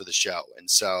ideas for the show. And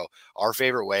so our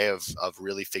favorite way of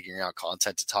really figuring out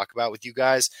content to talk about with you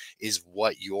guys is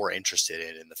what you're interested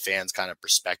in and the fans' kind of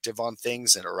perspective on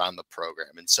things and around the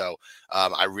program. And so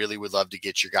I really would love to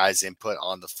get your guys' input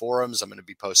on the forums. I'm going to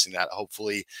be posting that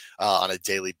hopefully on a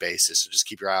daily basis. So just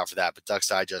keep your eye out for that. But Ducks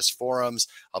Digest forums,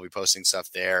 I'll be posting stuff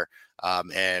there,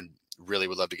 and really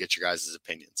would love to get your guys'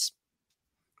 opinions.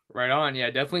 Right on. Yeah,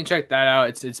 definitely check that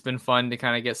out. It's been fun to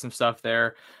kind of get some stuff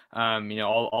there.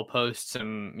 I'll post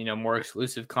some, more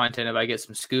exclusive content if I get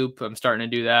some scoop. I'm starting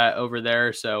to do that over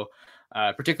there. So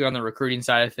particularly on the recruiting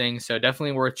side of things. So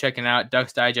definitely worth checking out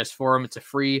Ducks Digest Forum. It's a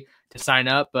free to sign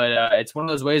up, but it's one of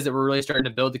those ways that we're really starting to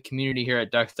build the community here at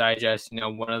Ducks Digest.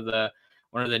 One of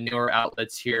the newer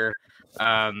outlets here,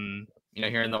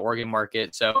 here in the Oregon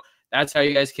market. So that's how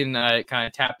you guys can kind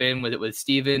of tap in with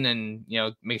Steven and,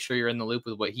 make sure you're in the loop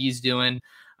with what he's doing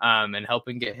and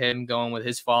helping get him going with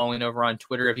his following over on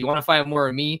Twitter. If you want to find more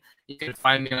of me, you can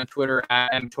find me on Twitter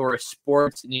at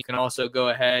mtorresports. And you can also go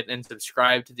ahead and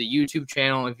subscribe to the YouTube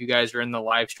channel if you guys are in the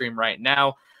live stream right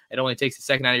now. It only takes a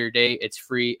second out of your day. It's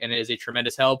free, and it is a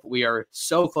tremendous help. We are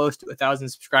so close to 1,000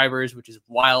 subscribers, which is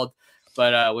wild,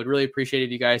 but would really appreciate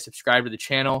if you guys subscribe to the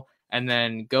channel. And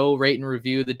then go rate and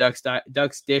review the Ducks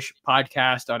Dish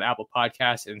podcast on Apple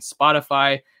Podcasts and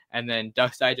Spotify. And then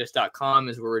ducksdigest.com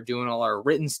is where we're doing all our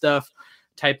written stuff,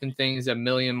 typing things a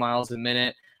million miles a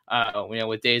minute.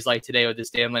 With days like today with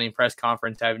this Dan Lanning press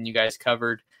conference, having you guys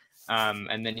covered.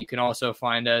 And then you can also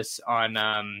find us on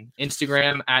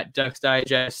Instagram at Ducks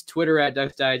Digest, Twitter at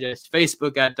Ducks Digest,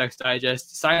 Facebook at Ducks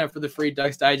Digest. Sign up for the free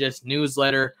Ducks Digest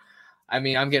newsletter. I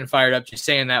mean, I'm getting fired up just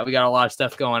saying that. We got a lot of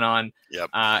stuff going on. Yep.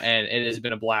 And it has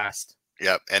been a blast.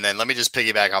 Yep. And then let me just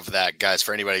piggyback off of that, guys,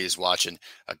 for anybody who's watching,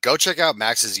 go check out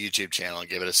Max's YouTube channel and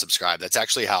give it a subscribe. That's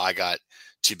actually how I got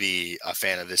to be a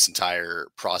fan of this entire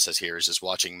process here, is just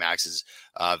watching Max's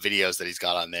videos that he's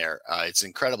got on there. It's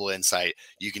incredible insight.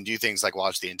 You can do things like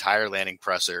watch the entire landing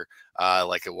presser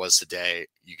like it was today.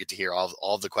 You get to hear all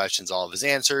of the questions, all of his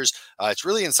answers. It's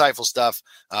really insightful stuff.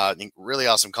 Really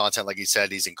awesome content. Like he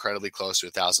said, he's incredibly close to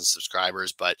 1,000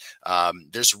 subscribers, but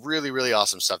there's really, really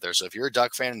awesome stuff there. So if you're a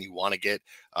Duck fan and you want to get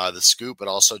the scoop, but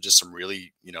also just some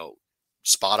really,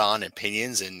 spot on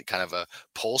opinions and kind of a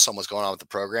pulse on what's going on with the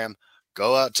program,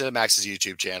 go out to Max's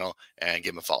YouTube channel and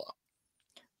give him a follow.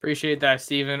 Appreciate that,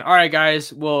 Steven. All right,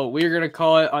 guys. Well, we're going to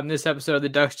call it on this episode of the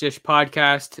Ducks Dish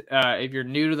podcast. If you're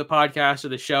new to the podcast or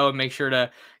the show, make sure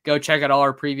to go check out all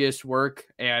our previous work.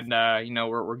 And,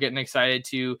 we're getting excited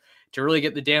to really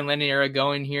get the Dan Lanning era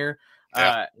going here,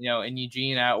 in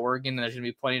Eugene at Oregon. There's going to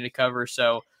be plenty to cover.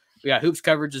 So we got hoops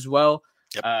coverage as well.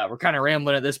 Yep. We're kind of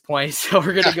rambling at this point, so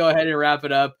we're going to go ahead and wrap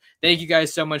it up. Thank you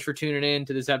guys so much for tuning in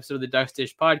to this episode of the Ducks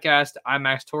Dish podcast. I'm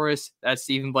Max Torres. That's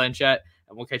Steven Blanchette,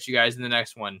 and we'll catch you guys in the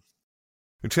next one.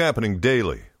 It's happening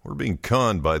daily. We're being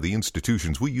conned by the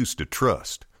institutions we used to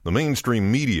trust. The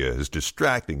mainstream media is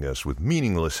distracting us with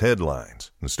meaningless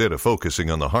headlines instead of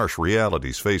focusing on the harsh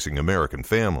realities facing American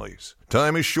families.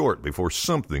 Time is short before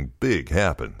something big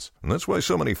happens, and that's why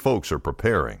so many folks are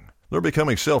preparing. They're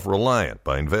becoming self-reliant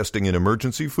by investing in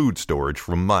emergency food storage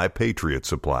from My Patriot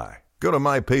Supply. Go to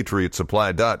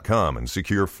MyPatriotSupply.com and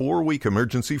secure 4-week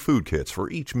emergency food kits for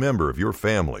each member of your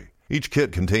family. Each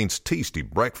kit contains tasty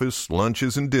breakfasts,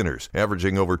 lunches, and dinners,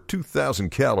 averaging over 2,000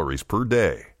 calories per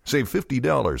day. Save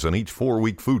 $50 on each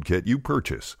 4-week food kit you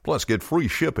purchase. Plus, get free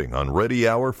shipping on Ready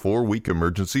Hour 4-week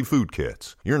emergency food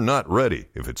kits. You're not ready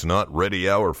if it's not Ready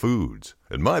Hour Foods.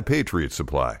 At My Patriot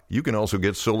Supply, you can also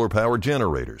get solar power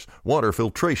generators, water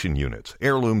filtration units,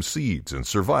 heirloom seeds, and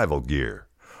survival gear.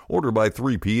 Order by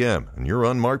 3 p.m. and your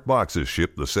unmarked boxes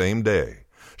ship the same day.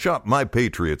 Shop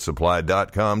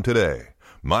MyPatriotSupply.com today.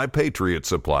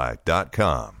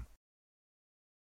 MyPatriotSupply.com.